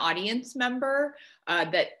an audience member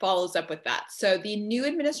that follows up with that. So the new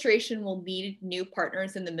administration will need new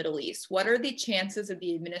partners in the Middle East. What are the chances of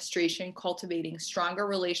the administration cultivating stronger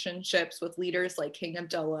relationships with leaders like King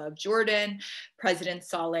Abdullah of Jordan, President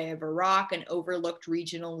Saleh of Iraq, and overlooked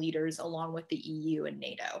regional leaders along with the EU and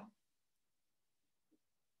NATO?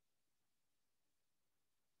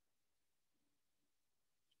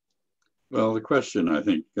 Well, the question, I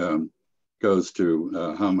think, goes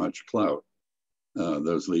to how much clout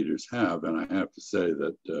those leaders have. And I have to say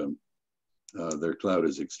that their clout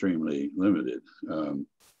is extremely limited.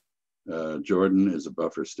 Jordan is a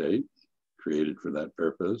buffer state created for that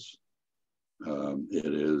purpose.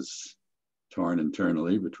 It is torn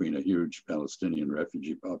internally between a huge Palestinian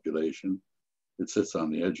refugee population. It sits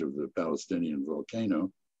on the edge of the Palestinian volcano.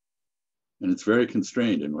 And it's very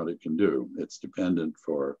constrained in what it can do. It's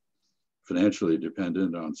financially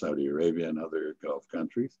dependent on Saudi Arabia and other Gulf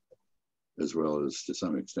countries, as well as to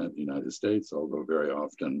some extent the United States, although very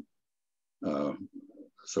often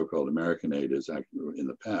so-called American aid is actually, in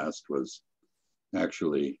the past, was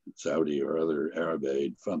actually Saudi or other Arab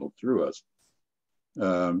aid funneled through us.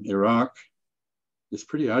 Iraq is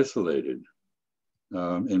pretty isolated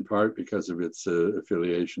in part because of its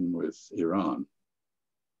affiliation with Iran.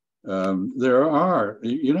 The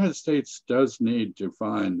United States does need to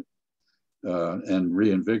find and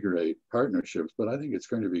reinvigorate partnerships, but I think it's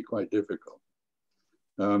going to be quite difficult.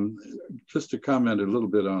 Just to comment a little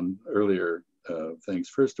bit on earlier things.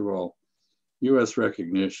 First of all, US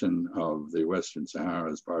recognition of the Western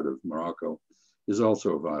Sahara as part of Morocco is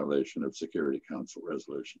also a violation of Security Council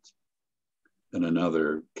resolutions and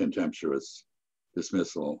another contemptuous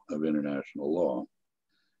dismissal of international law.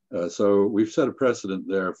 So we've set a precedent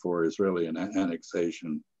there for Israeli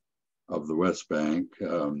annexation of the West Bank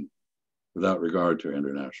without regard to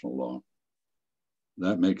international law.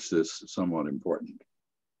 That makes this somewhat important.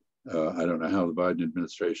 I don't know how the Biden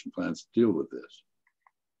administration plans to deal with this.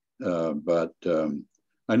 But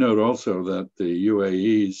I note also that the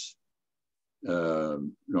UAE's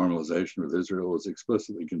normalization with Israel was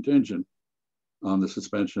explicitly contingent on the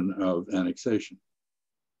suspension of annexation.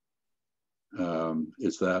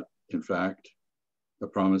 Is that, in fact, a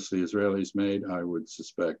promise the Israelis made? I would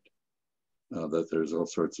suspect that there's all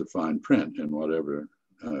sorts of fine print in whatever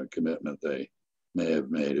commitment they may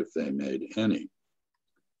have made, if they made any.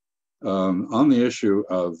 On the issue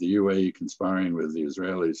of the UAE conspiring with the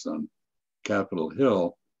Israelis on Capitol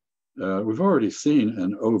Hill, we've already seen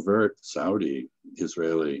an overt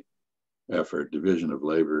Saudi-Israeli effort, division of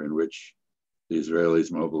labor, in which the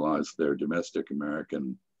Israelis mobilized their domestic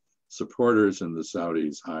American supporters, and the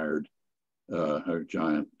Saudis hired a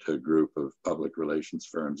giant group of public relations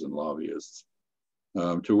firms and lobbyists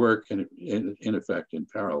to work in effect in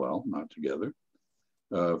parallel, not together,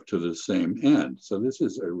 to the same end. So this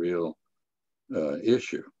is a real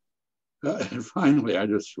issue. And finally, I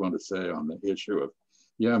just want to say on the issue of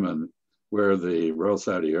Yemen, where the Royal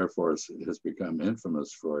Saudi Air Force has become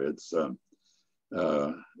infamous for its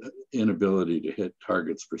inability to hit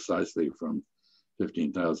targets precisely from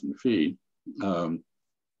 15,000 feet.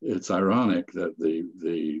 It's ironic that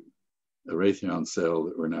the Raytheon cell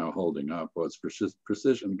that we're now holding up was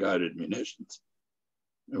precision guided munitions,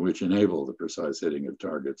 which enable the precise hitting of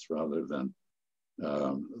targets rather than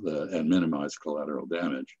and minimize collateral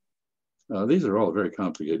damage. These are all very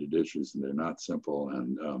complicated issues, and they're not simple.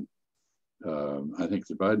 And I think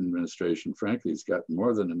the Biden administration, frankly, has got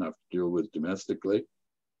more than enough to deal with domestically,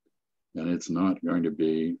 and it's not going to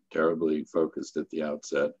be terribly focused at the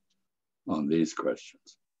outset on these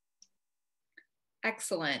questions.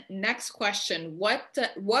 Excellent. Next question. What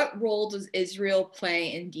role does Israel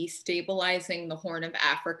play in destabilizing the Horn of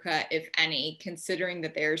Africa, if any, considering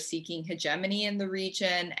that they're seeking hegemony in the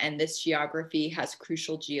region and this geography has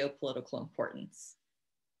crucial geopolitical importance?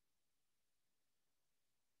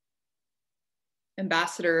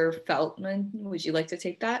 Ambassador Feltman, would you like to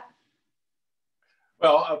take that?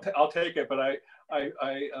 Well, I'll take it, but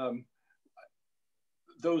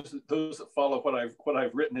those that follow what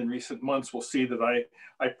I've written in recent months will see that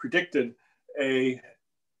I predicted that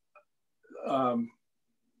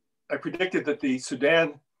the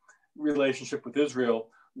Sudan relationship with Israel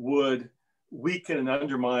would weaken and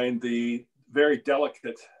undermine the very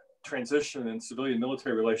delicate transition in civilian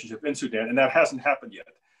military relationship in Sudan, and that hasn't happened yet.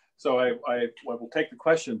 So I will take the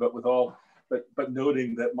question, but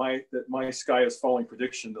noting that my sky is falling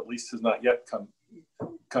prediction at least has not yet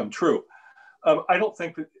come true. I don't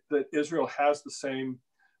think that Israel has the same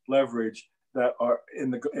leverage that are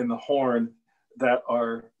in the Horn that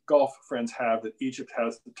our Gulf friends have, that Egypt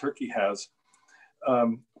has, that Turkey has.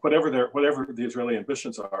 Whatever the Israeli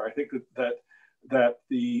ambitions are, I think that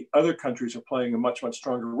the other countries are playing a much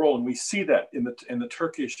stronger role, and we see that in the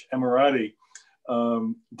Turkish Emirati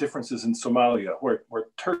differences in Somalia, where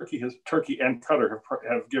Turkey and Qatar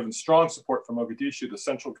have given strong support from Mogadishu, the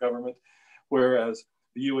central government, whereas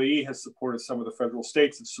the UAE has supported some of the federal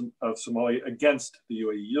states of Somalia against the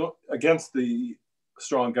UAE, against the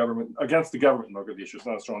strong government, against the government in Mogadishu. It's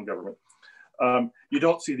not a strong government. You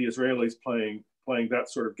don't see the Israelis playing that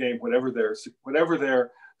sort of game, whatever their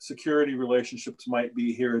security relationships might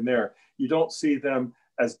be here and there. You don't see them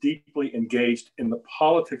as deeply engaged in the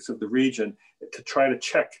politics of the region to try to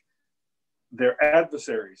check their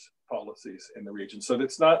adversaries' policies in the region. So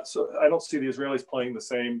I don't see the Israelis playing the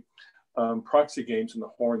same proxy games in the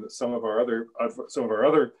Horn that some of our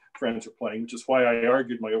other friends are playing, which is why I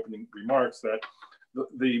argued in my opening remarks that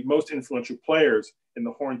the most influential players in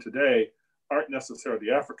the Horn today aren't necessarily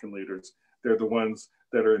the African leaders. They're the ones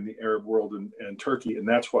that are in the Arab world and Turkey, and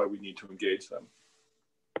that's why we need to engage them.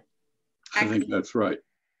 I think that's right.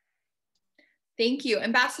 Thank you.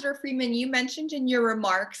 Ambassador Freeman, you mentioned in your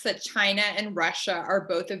remarks that China and Russia are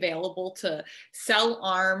both available to sell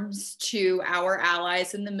arms to our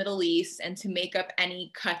allies in the Middle East and to make up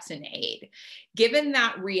any cuts in aid. Given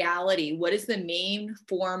that reality, what is the main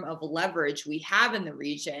form of leverage we have in the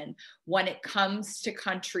region when it comes to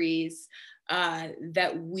countries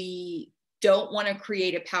that we don't want to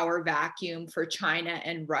create a power vacuum for China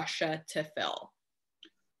and Russia to fill?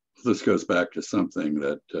 This goes back to something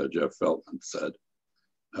that Jeff Feltman said.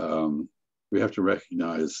 We have to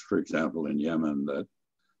recognize, for example, in Yemen, that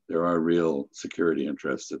there are real security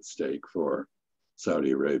interests at stake for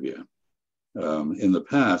Saudi Arabia. In the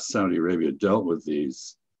past, Saudi Arabia dealt with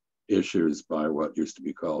these issues by what used to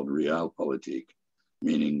be called realpolitik,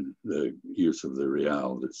 meaning the use of the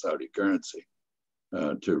rial, the Saudi currency,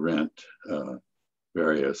 to rent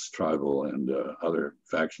various tribal and other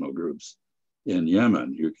factional groups. In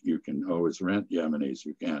Yemen, you can always rent Yemenis,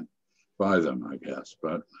 you can't buy them, I guess.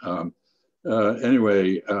 But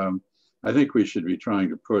anyway, I think we should be trying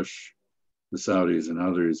to push the Saudis and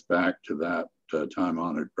others back to that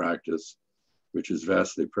time-honored practice, which is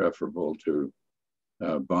vastly preferable to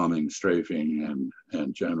bombing, strafing,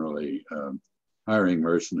 and generally hiring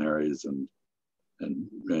mercenaries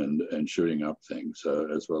and shooting up things,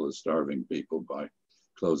 as well as starving people by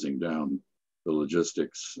closing down the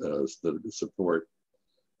logistics, the support.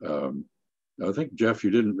 I think, Jeff,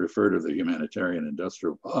 you didn't refer to the humanitarian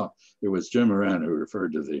industrial. It was Jim Moran who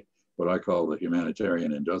referred to what I call the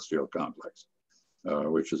humanitarian industrial complex,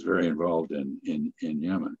 which is very involved in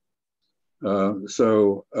Yemen. I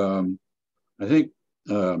think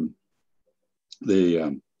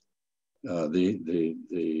the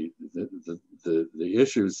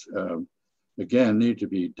issues again need to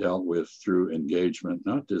be dealt with through engagement,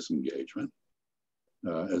 not disengagement.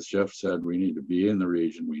 As Jeff said, we need to be in the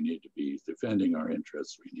region. We need to be defending our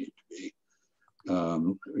interests. We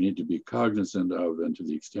need to be cognizant of, and to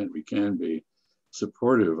the extent we can be,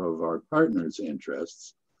 supportive of our partners'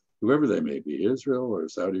 interests, whoever they may be, Israel or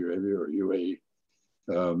Saudi Arabia or UAE.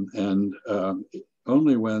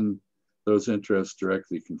 Only when those interests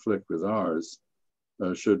directly conflict with ours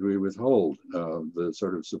should we withhold the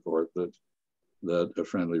sort of support that a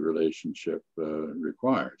friendly relationship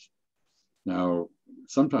requires. Now,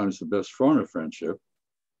 sometimes the best form of friendship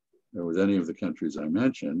with any of the countries I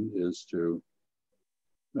mentioned is to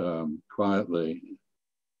quietly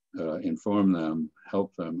inform them,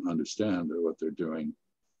 help them understand that what they're doing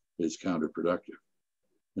is counterproductive.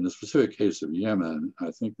 In the specific case of Yemen, I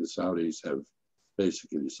think the Saudis have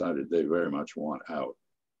basically decided they very much want out.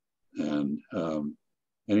 And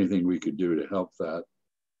anything we could do to help them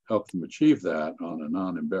achieve that on a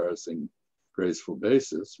non-embarrassing, graceful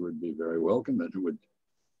basis would be very welcome, and it would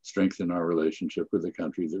strengthen our relationship with a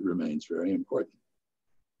country that remains very important.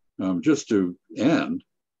 Just to end,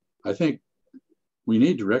 I think we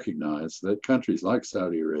need to recognize that countries like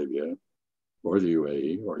Saudi Arabia or the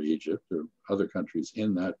UAE or Egypt or other countries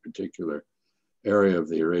in that particular area of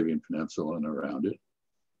the Arabian Peninsula and around it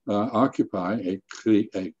occupy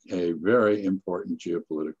a very important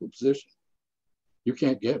geopolitical position. You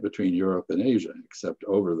can't get between Europe and Asia except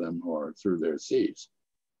over them or through their seas.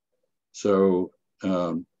 So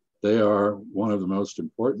they are one of the most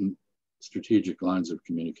important strategic lines of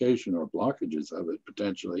communication or blockages of it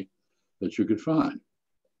potentially that you could find.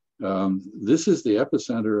 This is the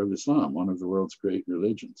epicenter of Islam, one of the world's great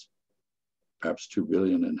religions, perhaps 2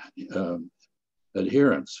 billion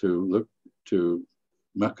adherents who look to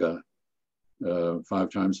Mecca 5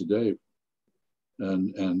 times a day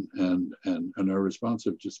and are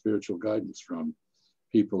responsive to spiritual guidance from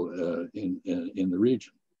people in the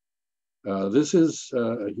region. This is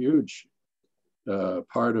a huge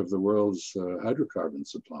part of the world's hydrocarbon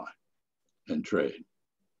supply and trade.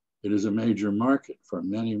 It is a major market for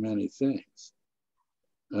many, many things.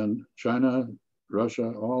 And China,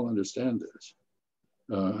 Russia all understand this.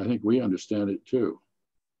 I think we understand it too.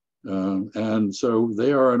 And so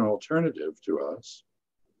they are an alternative to us.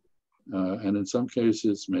 And in some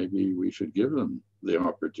cases, maybe we should give them the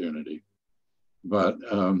opportunity. But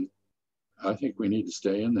I think we need to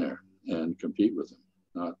stay in there and compete with them,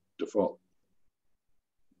 not default.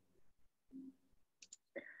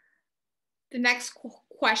 The next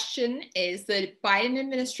question is: the Biden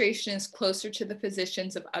administration is closer to the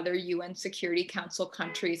positions of other UN Security Council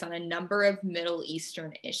countries on a number of Middle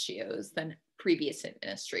Eastern issues than previous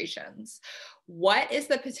administrations. What is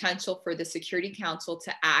the potential for the Security Council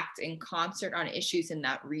to act in concert on issues in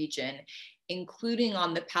that region, including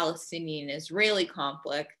on the Palestinian-Israeli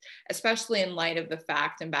conflict, especially in light of the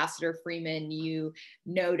fact, Ambassador Freeman, you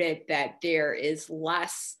noted that there is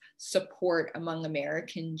less support among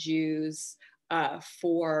American Jews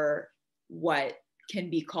for what can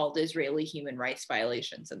be called Israeli human rights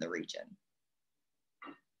violations in the region?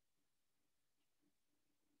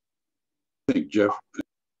 I think Jeff.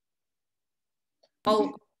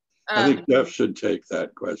 I think Jeff should take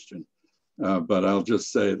that question, but I'll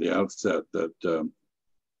just say at the outset that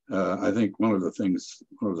I think one of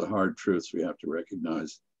the hard truths we have to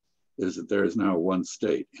recognize is that there is now one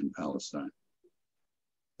state in Palestine.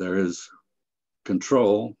 There is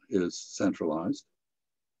control is centralized.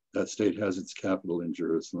 That state has its capital in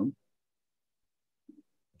Jerusalem.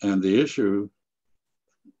 And the issue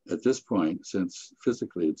at this point, since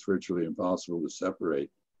physically it's virtually impossible to separate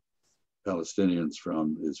Palestinians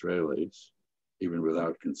from Israelis, even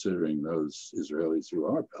without considering those Israelis who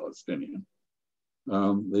are Palestinian,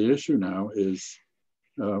 the issue now is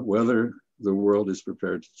whether the world is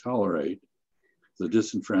prepared to tolerate the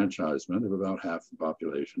disenfranchisement of about half the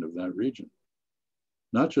population of that region.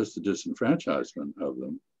 Not just the disenfranchisement of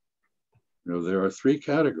them. You know, there are three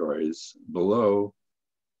categories below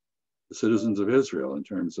the citizens of Israel in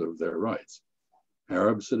terms of their rights.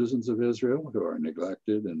 Arab citizens of Israel who are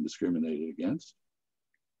neglected and discriminated against.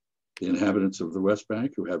 The inhabitants of the West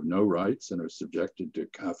Bank who have no rights and are subjected to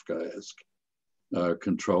Kafkaesque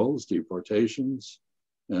controls, deportations,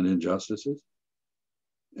 and injustices.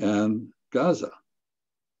 And Gaza,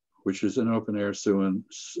 which is an open-air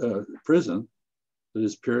prison that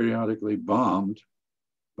is periodically bombed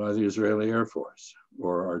by the Israeli Air Force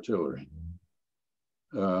or artillery,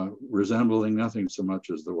 resembling nothing so much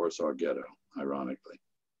as the Warsaw Ghetto, ironically.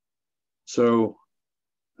 So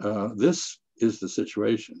this is the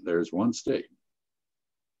situation. There's one state.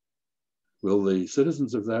 Will the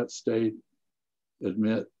citizens of that state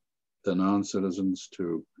admit the non-citizens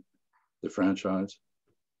to the franchise?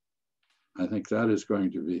 I think that is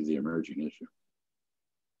going to be the emerging issue.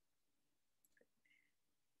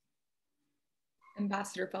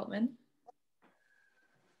 Ambassador Feltman.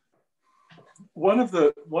 One of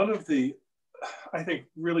the, I think,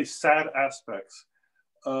 really sad aspects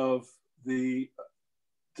of the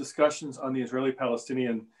discussions on the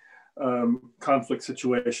Israeli-Palestinian conflict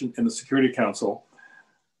situation in the Security Council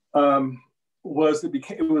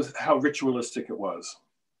was how ritualistic it was.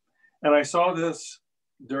 And I saw this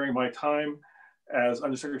during my time as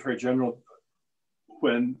Undersecretary General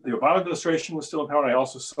when the Obama administration was still in power. I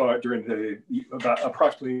also saw it during about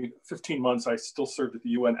approximately 15 months I still served at the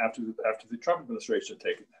UN after the Trump administration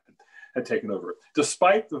had taken over.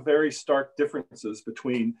 Despite the very stark differences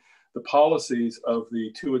between the policies of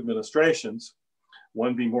the two administrations,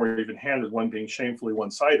 one being more even-handed, one being shamefully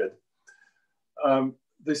one-sided,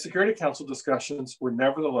 the Security Council discussions were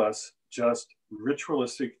nevertheless just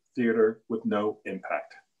ritualistic theater with no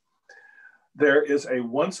impact. There is a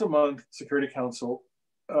once-a-month Security Council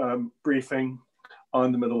briefing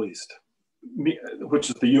on the Middle East, which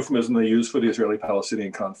is the euphemism they use for the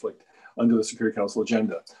Israeli-Palestinian conflict under the Security Council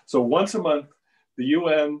agenda. So once a month, the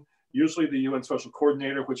UN, usually the UN Special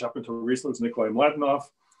Coordinator, which up until recently was Nikolai Mladenov,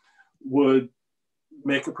 would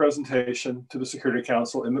make a presentation to the Security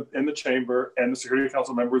Council in the chamber, and the Security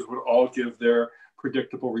Council members would all give their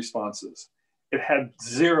predictable responses. It had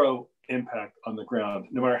zero impact on the ground.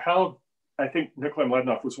 No matter how, I think Nikolai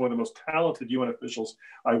Mladenov was one of the most talented UN officials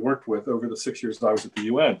I worked with over the 6 years that I was at the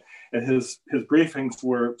UN. And his briefings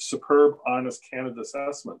were superb, honest, candid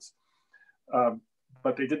assessments,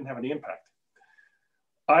 but they didn't have any impact.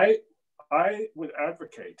 I would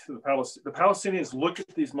advocate to the Palestinians look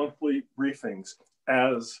at these monthly briefings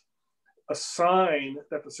as a sign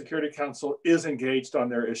that the Security Council is engaged on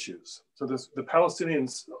their issues. So the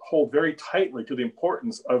Palestinians hold very tightly to the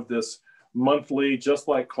importance of this monthly, just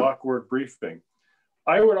like clockwork briefing.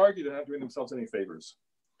 I would argue they're not doing themselves any favors.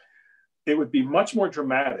 It would be much more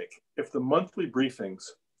dramatic if the monthly briefings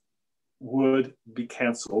would be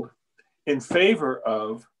canceled in favor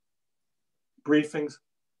of briefings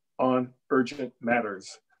on urgent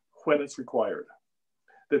matters when it's required.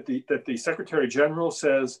 That the Secretary General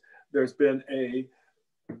says there's been a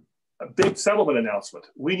big settlement announcement.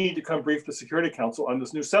 We need to come brief the Security Council on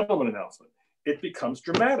this new settlement announcement. It becomes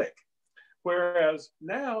dramatic. Whereas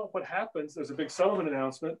now what happens, there's a big settlement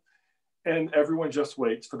announcement and everyone just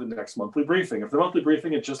waits for the next monthly briefing. If the monthly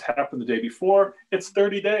briefing had just happened the day before, it's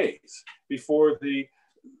 30 days before the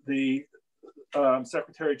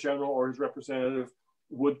Secretary General or his representative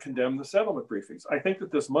would condemn the settlement briefings. I think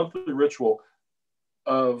that this monthly ritual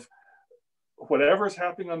of whatever's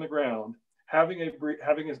happening on the ground, having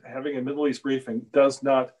a Middle East briefing does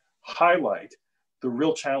not highlight the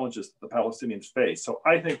real challenges that the Palestinians face. So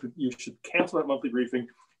I think that you should cancel that monthly briefing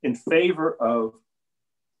in favor of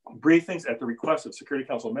briefings at the request of Security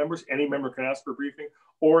Council members. Any member can ask for a briefing,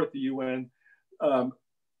 or at the UN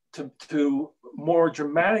to more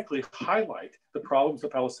dramatically highlight the problems the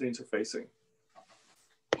Palestinians are facing?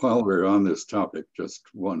 While we're on this topic, just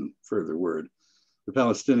one further word. The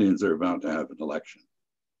Palestinians are about to have an election,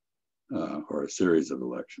 or a series of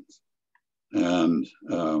elections. And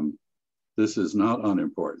this is not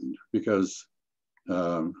unimportant because,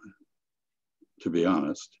 to be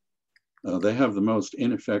honest, they have the most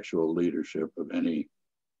ineffectual leadership of any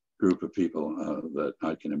group of people that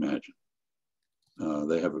I can imagine.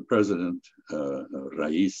 They have a president,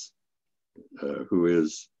 Rais, who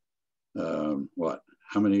is, what,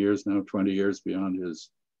 how many years now? 20 years beyond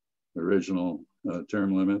his original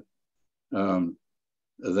term limit.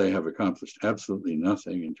 They have accomplished absolutely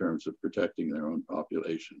nothing in terms of protecting their own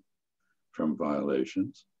population from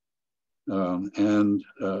violations and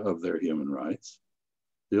of their human rights.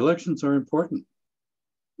 The elections are important.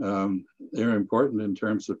 They're important in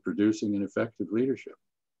terms of producing an effective leadership.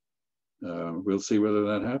 We'll see whether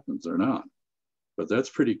that happens or not, but that's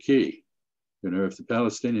pretty key. You know, if the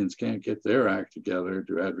Palestinians can't get their act together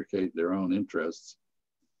to advocate their own interests,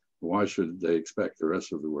 why should they expect the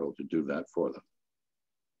rest of the world to do that for them?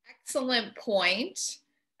 Excellent point.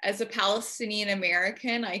 As a Palestinian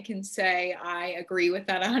American, I can say I agree with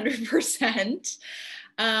that 100%.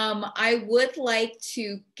 I would like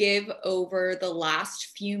to give over the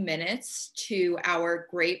last few minutes to our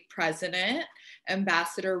great president,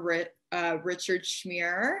 Ambassador Richard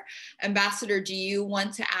Schmier. Ambassador, do you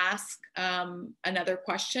want to ask another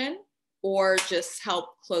question or just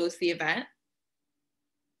help close the event?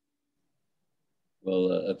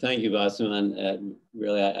 Well, thank you, Basman.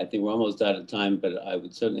 Really, I think we're almost out of time, but I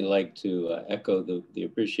would certainly like to echo the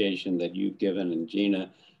appreciation that you've given, and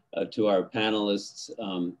Gina, to our panelists.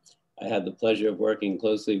 I had the pleasure of working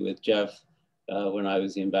closely with Jeff when I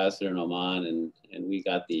was the ambassador in Oman, and we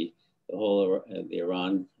got the whole the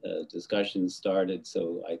Iran discussion started.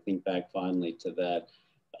 So I think back fondly to that.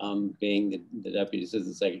 Being the Deputy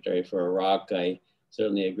Assistant Secretary for Iraq, I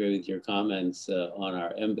certainly agree with your comments on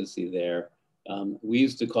our embassy there. We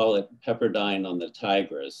used to call it Pepperdine on the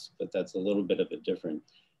Tigris, but that's a little bit of a different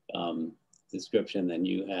description than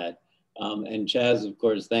you had. And Chaz, of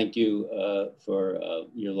course, thank you for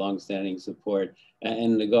your longstanding support.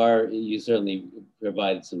 And Negar, you certainly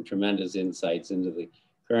provided some tremendous insights into the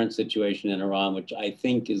current situation in Iran, which I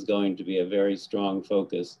think is going to be a very strong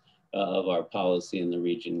focus of our policy in the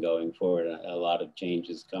region going forward. A lot of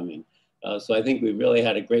changes coming. So I think we really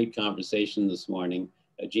had a great conversation this morning.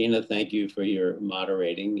 Gina, thank you for your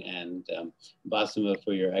moderating, and Basma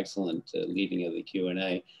for your excellent leading of the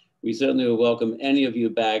Q&A. We certainly will welcome any of you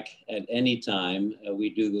back at any time.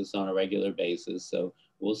 We do this on a regular basis, so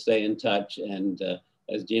we'll stay in touch. And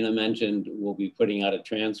as Gina mentioned, we'll be putting out a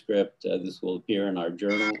transcript. This will appear in our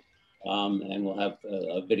journal, and we'll have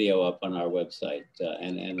a video up on our website.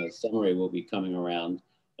 And a summary will be coming around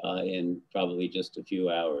in probably just a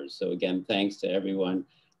few hours. So again, thanks to everyone.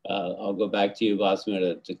 I'll go back to you,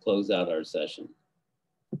 Basma, to close out our session.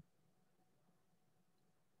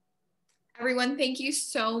 Everyone, thank you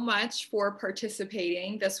so much for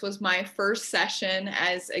participating. This was my first session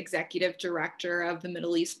as Executive Director of the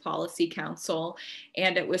Middle East Policy Council,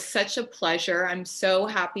 and it was such a pleasure. I'm so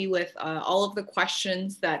happy with all of the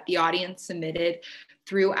questions that the audience submitted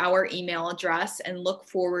through our email address, and look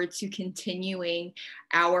forward to continuing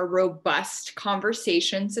our robust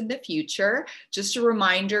conversations in the future. Just a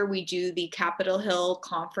reminder, we do the Capitol Hill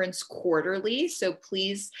Conference quarterly, so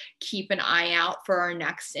please keep an eye out for our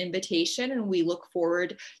next invitation, and we look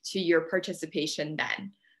forward to your participation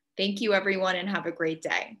then. Thank you, everyone, and have a great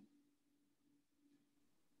day.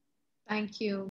 Thank you.